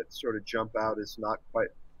movie, that sort of jump out as not quite.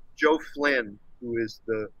 Joe Flynn, who is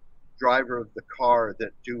the driver of the car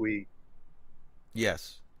that Dewey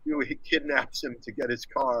kidnaps him to get his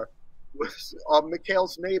car, was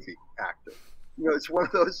McHale's Navy actor. It's one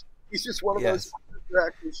of those. He's just one of those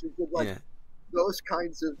actors who did those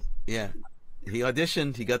kinds of. Yeah, he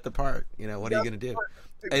auditioned. He got the part. What are you going to do?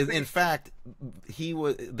 In fact, he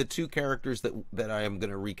was the two characters that I am going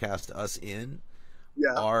to recast us in.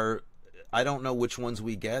 Yeah. Are I don't know which ones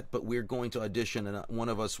we get, but we're going to audition, and one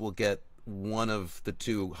of us will get one of the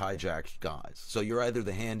two hijacked guys. So you're either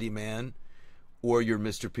the handyman, or you're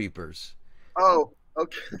Mr. Peepers. Oh,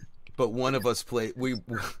 okay. But one of us well,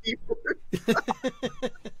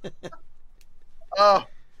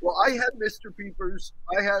 I had Mr. Peepers.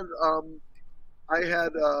 I had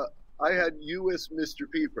you as Mr.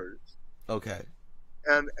 Peepers. Okay.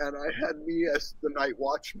 And I had me as the night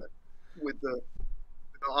watchman with the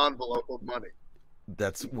envelope of money.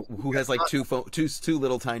 That's who has like two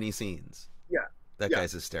little tiny scenes. Yeah. That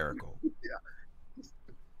guy's hysterical. Yeah.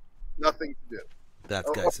 Nothing to do. That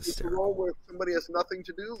guy's hysterical. A role where somebody has nothing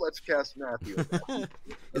to do, let's cast Matthew.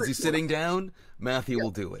 Is he sitting down? Matthew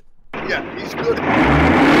will do it. Yeah, he's good.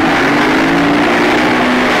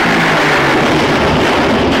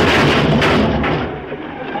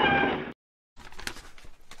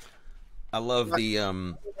 I love the. I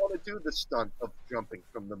don't want to do the stunt of jumping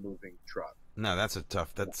from the moving truck. No, that's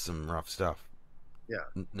some rough stuff.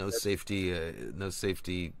 Yeah. No safety. No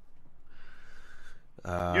safety.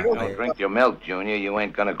 Don't drink your milk, Junior. You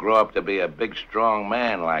ain't gonna grow up to be a big, strong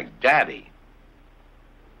man like Daddy.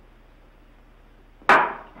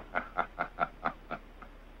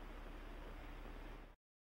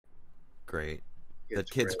 great. Kid's That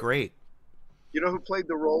kid's great. You know who played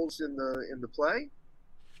the roles in the play?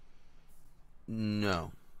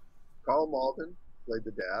 No. Carl Malden played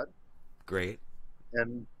the dad, Great.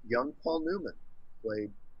 and young Paul Newman played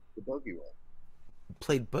the bogey role.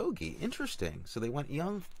 Played Bogey. Interesting. So they went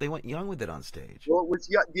young. They went young with it on stage. Well, it was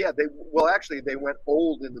yeah. Actually they went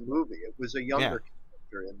old in the movie. It was a younger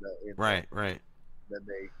character Right. Then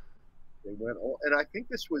they went old, and I think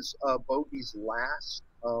this was Bogey's last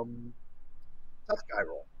tough guy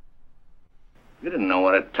role. You didn't know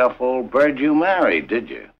what a tough old bird you married, did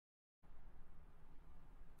you?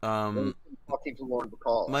 Talking to Lauren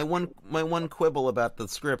Bacall. My one quibble about the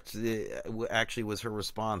script actually was her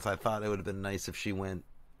response. I thought it would have been nice if she went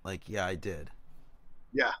like, "Yeah, I did.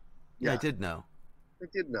 Yeah, I did know. I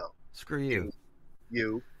did know. Screw you.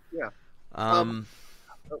 Yeah.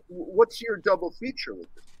 What's your double feature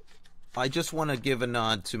with this? I just want to give a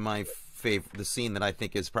nod to my favorite. The scene that I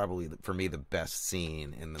think is probably for me the best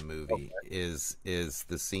scene in the movie is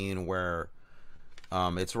the scene where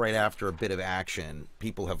it's right after a bit of action.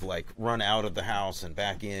 People have like run out of the house and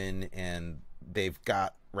back in, and they've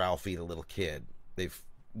got Ralphie, the little kid.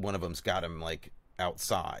 One of them's got him like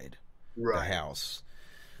outside the house,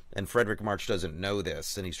 and Frederick March doesn't know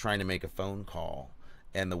this, and he's trying to make a phone call,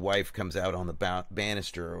 and the wife comes out on the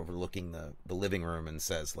banister overlooking the living room and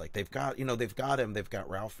says like, they've got him, they've got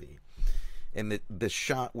Ralphie. And the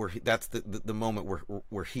shot where that's the moment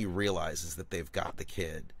where he realizes that they've got the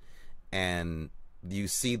kid, and you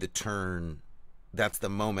see the turn. That's the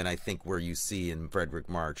moment I think where you see in Frederick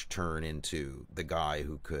March turn into the guy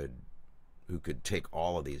who could take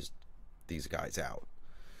all of these guys out.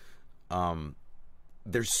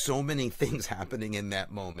 There's so many things happening in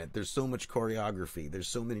that moment. There's so much choreography. There's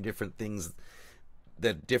so many different things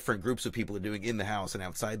that different groups of people are doing in the house and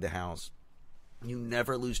outside the house. You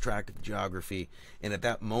never lose track of the geography, and at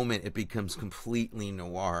that moment it becomes completely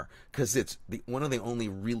noir because it's one of the only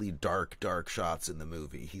really dark shots in the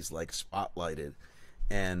movie. He's like spotlighted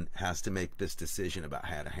and has to make this decision about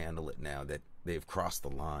how to handle it now that they've crossed the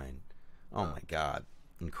line. Oh my God,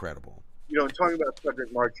 incredible. Talking about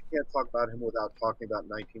Frederick March, you can't talk about him without talking about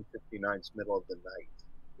 1959's Middle of the Night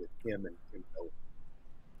with him and Tim Miller.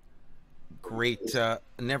 Great.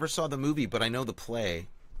 Never saw the movie, but I know the play.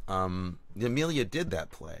 Amelia did that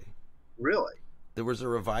play. Really? There was a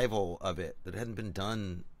revival of it that hadn't been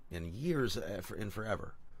done in years, in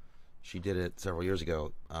forever. She did it several years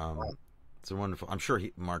ago. It's a wonderful. I'm sure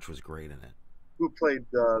March was great in it. Who played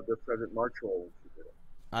the Frederick March role when she did it?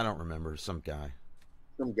 I don't remember. Some guy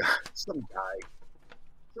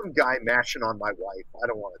mashing on my wife. I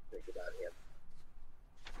don't want to think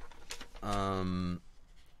about him.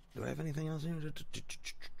 Do I have anything else?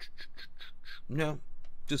 No.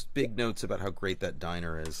 Just big notes about how great that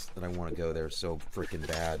diner is, that I want to go there so freaking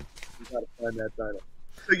bad. You gotta find that diner.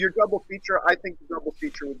 So your double feature, I think the double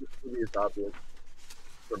feature with this movie is obvious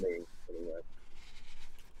for me, anyway.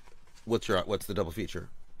 What's the double feature?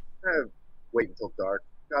 Wait Until Dark.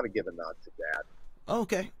 Gotta give a nod to Dad. Oh,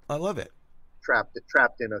 okay, I love it. Trapped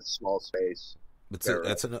in a small space.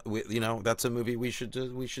 That's a movie we should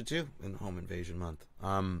do in Home Invasion Month.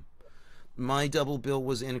 My double bill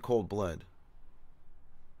was In Cold Blood.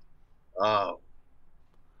 Oh,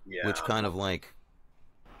 yeah. Which kind of like...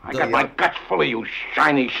 I got my guts full of you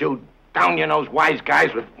shiny-shoed, down-your-nose wise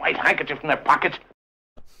guys with white handkerchiefs in their pockets.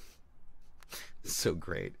 So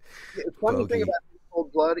great. The funny thing about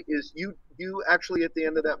Cold Blood is you actually, at the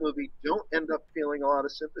end of that movie, don't end up feeling a lot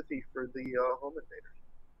of sympathy for the home invaders.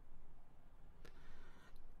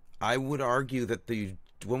 I would argue that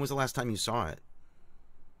when was the last time you saw it?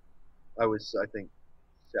 I was, I think,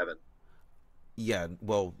 7. Yeah,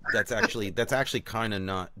 well, that's actually kind of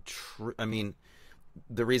not true. I mean,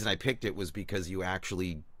 the reason I picked it was because you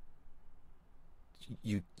actually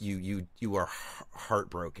you are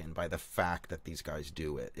heartbroken by the fact that these guys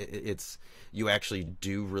do it. It's you actually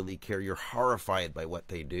do really care. You're horrified by what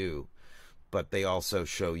they do, but they also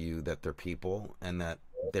show you that they're people and that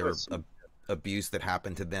their abuse that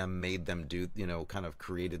happened to them made them do, kind of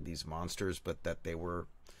created these monsters, but that they were.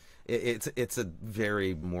 It's a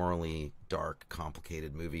very morally dark,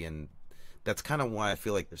 complicated movie, and that's kind of why I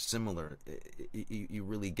feel like they're similar. You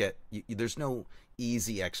really get there's no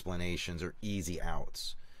easy explanations or easy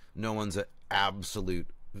outs. No one's an absolute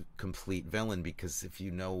complete villain, because if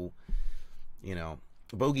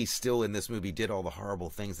Bogey still in this movie did all the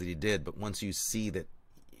horrible things that he did, but once you see that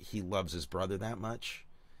he loves his brother that much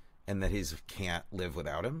and that he can't live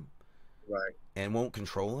without him, right, and won't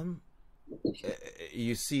control him,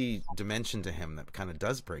 you see dimension to him that kind of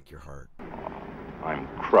does break your heart. I'm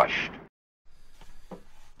crushed.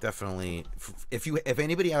 definitely. If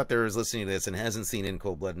anybody out there is listening to this and hasn't seen In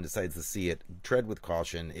Cold Blood and decides to see it, tread with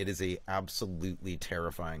caution. It is a absolutely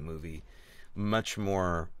terrifying movie, much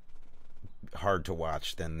more hard to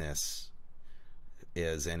watch than this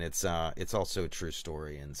is, and it's also a true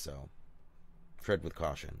story, and so tread with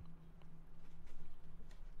caution.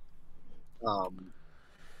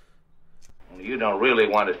 You don't really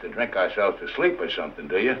want us to drink ourselves to sleep or something,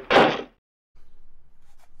 do you?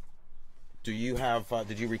 Do you have?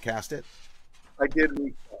 Did you recast it? I did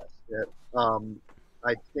recast it.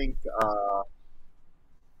 I think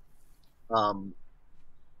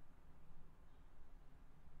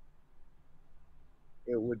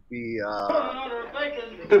it would be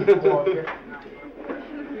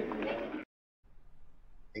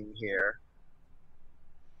in here.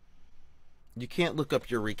 You can't look up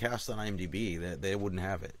your recast on IMDb. They wouldn't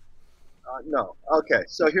have it. No. Okay.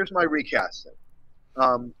 So here's my recasting.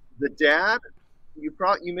 The dad. You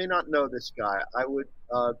may not know this guy. I would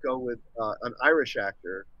go with an Irish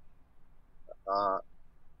actor. Or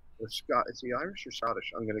Scott? Is he Irish or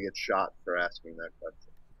Scottish? I'm going to get shot for asking that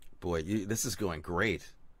question. Boy, this is going great.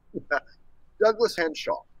 Douglas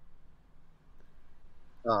Henshaw.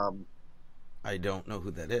 I don't know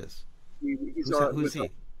who that is. He's who's he? A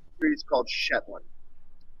series called Shetland.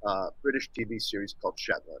 British TV series called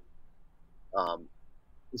Shetland.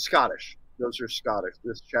 He's Scottish. Those are Scottish.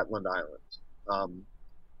 This Shetland Islands, I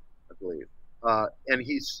believe. And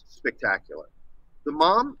he's spectacular. The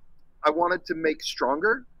mom, I wanted to make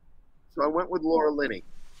stronger, so I went with Laura Linney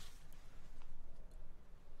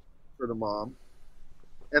for the mom.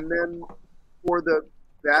 And then for the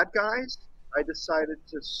bad guys, I decided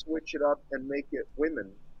to switch it up and make it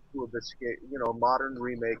women who have escaped, a modern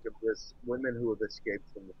remake of this, women who have escaped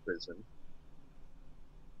from the prison.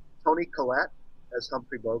 Toni Collette as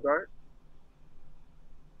Humphrey Bogart.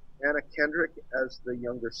 Anna Kendrick as the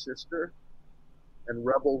younger sister. And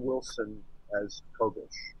Rebel Wilson as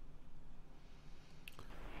Kobish.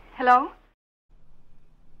 Hello?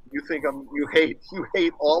 You think you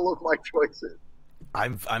hate all of my choices.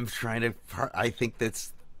 I'm trying to. I think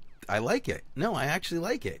I like it. No, I actually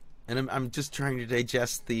like it, and I'm just trying to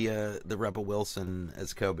digest the Rebel Wilson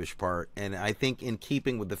as Kobish part, and I think in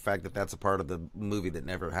keeping with the fact that that's a part of the movie that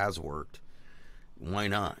never has worked, why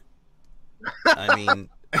not? I mean,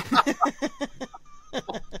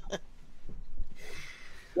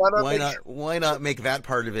 why not make that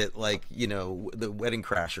part of it like the Wedding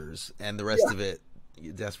Crashers and the rest of it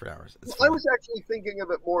Desperate Hours? I was actually thinking of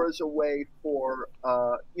it more as a way for,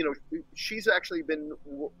 she's actually been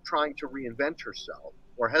trying to reinvent herself,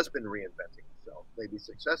 or has been reinventing herself, maybe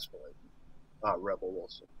successfully, Rebel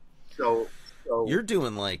Wilson. So you're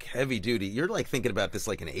doing like heavy duty. You're like thinking about this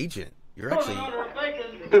like an agent. You're actually.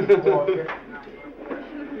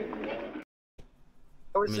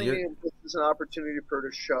 I was thinking this is an opportunity for her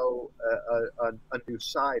to show a new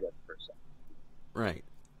side of herself. Right.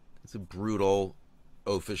 It's a brutal,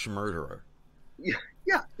 oafish murderer.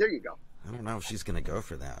 Yeah, there you go. I don't know if she's going to go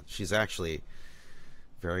for that. She's actually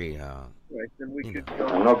very. Right, then we could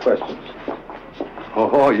go. No questions.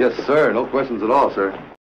 Oh, yes, sir. No questions at all, sir.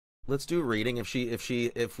 Let's do a reading. If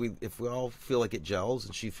we all feel like it gels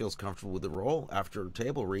and she feels comfortable with the role after a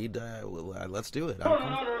table read, let's do it.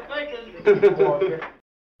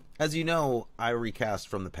 As you know, I recast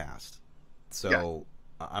from the past, so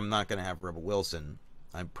I'm not going to have Rebel Wilson.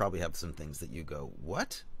 I probably have some things that you go,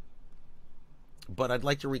 what? But I'd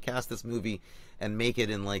like to recast this movie and make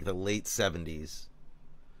it in like the late 70s.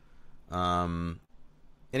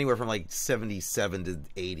 Anywhere from like 77 to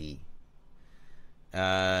 80.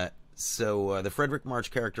 So the Frederick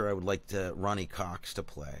March character, I would like Ronnie Cox to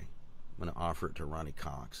play. I'm going to offer it to Ronnie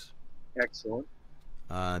Cox. Excellent.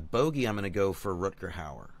 Bogey, I'm going to go for Rutger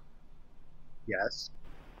Hauer. Yes,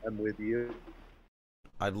 I'm with you.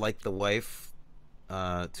 I'd like the wife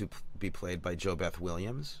to be played by Jo Beth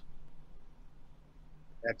Williams.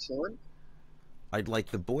 Excellent. I'd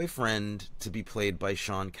like the boyfriend to be played by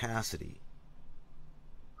Sean Cassidy.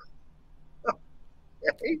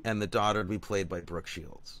 Okay. And the daughter to be played by Brooke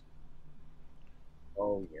Shields.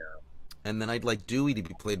 Oh, yeah. And then I'd like Dewey to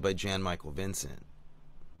be played by Jan Michael Vincent.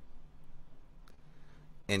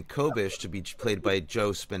 And Kobish to be played by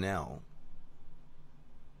Joe Spinell.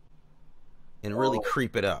 And really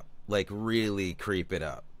creep it up. Like, really creep it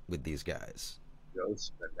up with these guys. Joe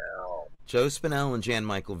Spinell. Joe Spinell and Jan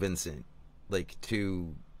Michael Vincent. Like,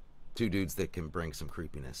 two dudes that can bring some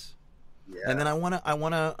creepiness. Yeah. And then I wanna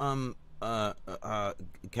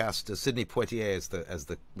cast Sidney Poitier as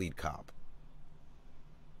the lead cop.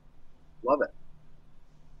 Love it.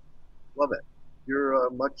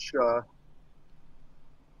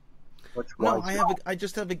 Much No, wise. I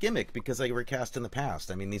just have a gimmick because I recast in the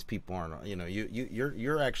past. I mean, these people aren't. You know,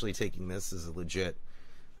 you're actually taking this as a legit.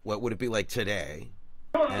 What would it be like today?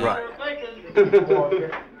 And Right.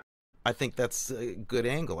 I think that's a good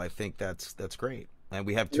angle. I think that's great, and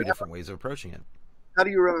we have two different ways of approaching it. How do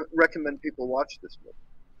you recommend people watch this movie?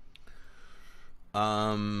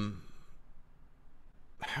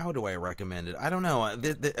 How do I recommend it? I don't know.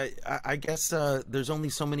 I guess there's only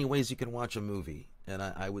so many ways you can watch a movie, and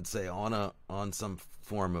I would say on some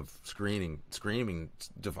form of screening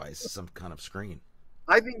device, some kind of screen.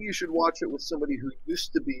 I think you should watch it with somebody who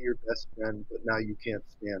used to be your best friend, but now you can't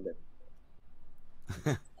stand it.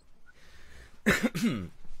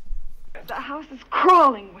 The house is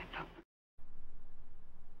crawling with them.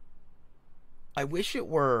 I wish it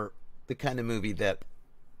were the kind of movie that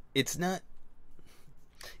it's not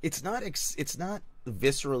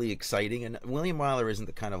viscerally exciting, and William Wyler isn't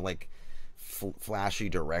the kind of like flashy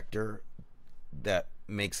director that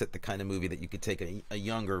makes it the kind of movie that you could take a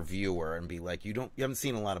younger viewer and be like, you haven't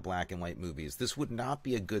seen a lot of black and white movies. This would not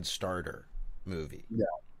be a good starter movie. Yeah.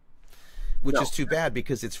 Which is too bad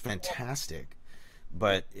because it's fantastic,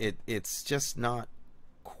 but it's just not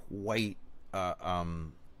quite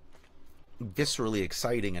viscerally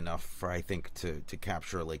exciting enough for, I think, to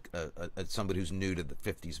capture like somebody who's new to the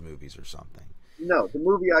 50s movies or something. No, the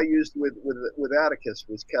movie I used with Atticus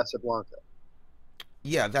was Casablanca.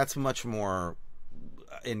 Yeah, that's much more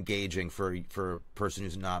engaging for a person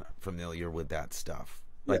who's not familiar with that stuff.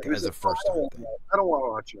 Like as a first time thing. I don't want to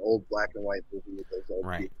watch an old black and white movie with those old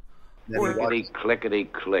right. people. Clickety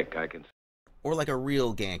click, I can. Or like a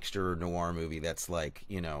real gangster noir movie that's like,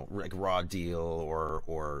 you know, like Raw Deal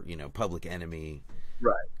or you know, Public Enemy.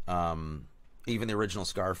 Right. Even the original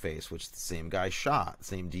Scarface, which the same guy shot,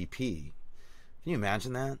 same DP. Can you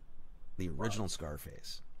imagine that? The original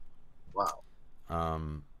Scarface. Wow.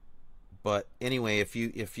 But anyway, if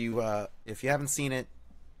you haven't seen it,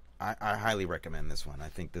 I highly recommend this one. I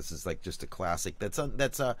think this is like just a classic. That's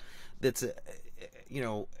you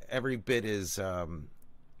know, every bit as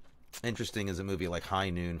interesting as a movie like High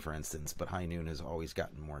Noon, for instance. But High Noon has always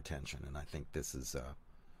gotten more attention, and I think this is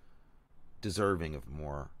deserving of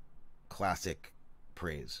more classic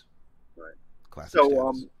praise. Right. Classic.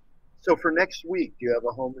 So so for next week, do you have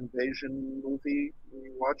a home invasion movie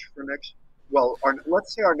we watch for next? Well,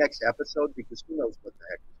 let's say our next episode, because who knows what the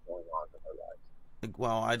heck is going on in our lives.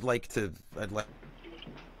 Well, I'd like.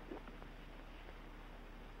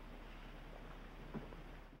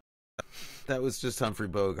 That was just Humphrey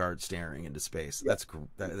Bogart staring into space. Yeah.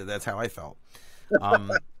 That's how I felt.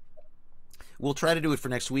 We'll try to do it for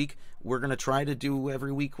next week. We're going to try to do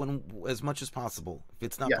every week as much as possible. If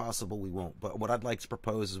it's not possible, we won't. But what I'd like to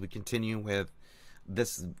propose is we continue with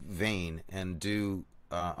this vein and do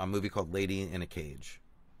a movie called Lady in a Cage.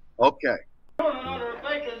 Okay.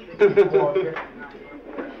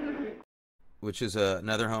 Which is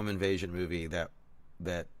another home invasion movie that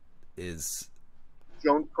is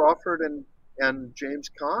Joan Crawford and James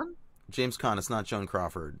Caan? James Caan. It's not Joan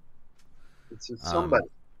Crawford. It's somebody.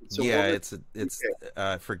 It's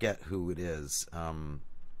I forget who it is. Oh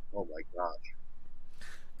my gosh.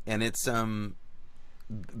 And it's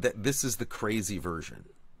this is the crazy version.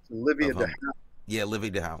 It's Olivia de Havilland. Yeah, Olivia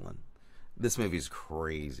de Havilland. This movie's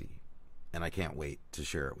crazy, and I can't wait to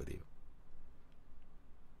share it with you.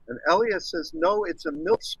 And Elliot says, no, it's a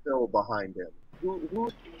milk spill behind him. Who?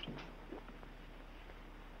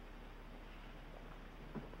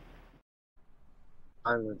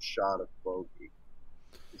 Island shot of Bogey.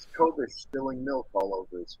 His coat is spilling milk all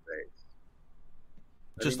over his face.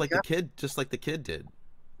 Just like the kid did. Just like the kid did.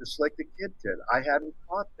 I hadn't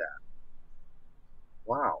caught that.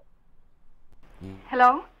 Wow.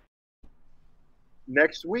 Hello?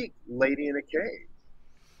 Next week, Lady in a Cage.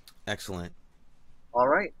 Excellent. All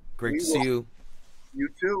right. Great to see you. You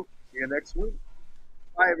too. See you next week.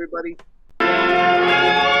 Bye, everybody.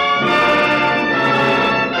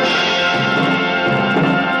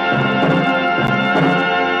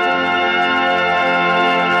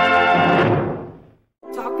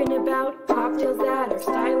 Talking about cocktails that are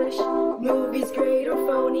stylish, movies great or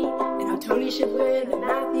phony, and how Tony should win, and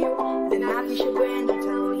Matthew should win a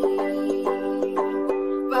Tony.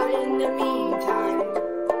 But in the meantime,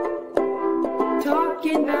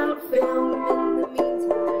 talking about film in the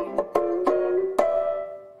meantime,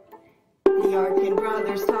 the Arkin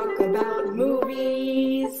brothers talk about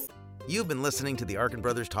movies. You've been listening to the Arkin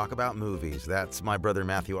Brothers talk about movies. That's my brother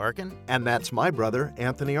Matthew Arkin. And that's my brother,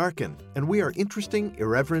 Anthony Arkin. And we are interesting,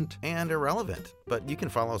 irreverent, And irrelevant. But you can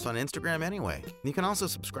follow us on Instagram anyway. You can also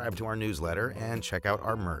subscribe to our newsletter and check out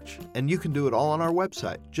our merch. and you can do it all on our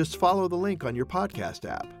website. Just follow the link on your podcast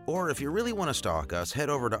app. Or if you really want to stalk us, head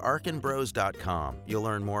over to arkinbros.com. You'll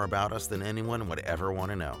learn more about us than anyone would ever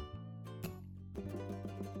want to know.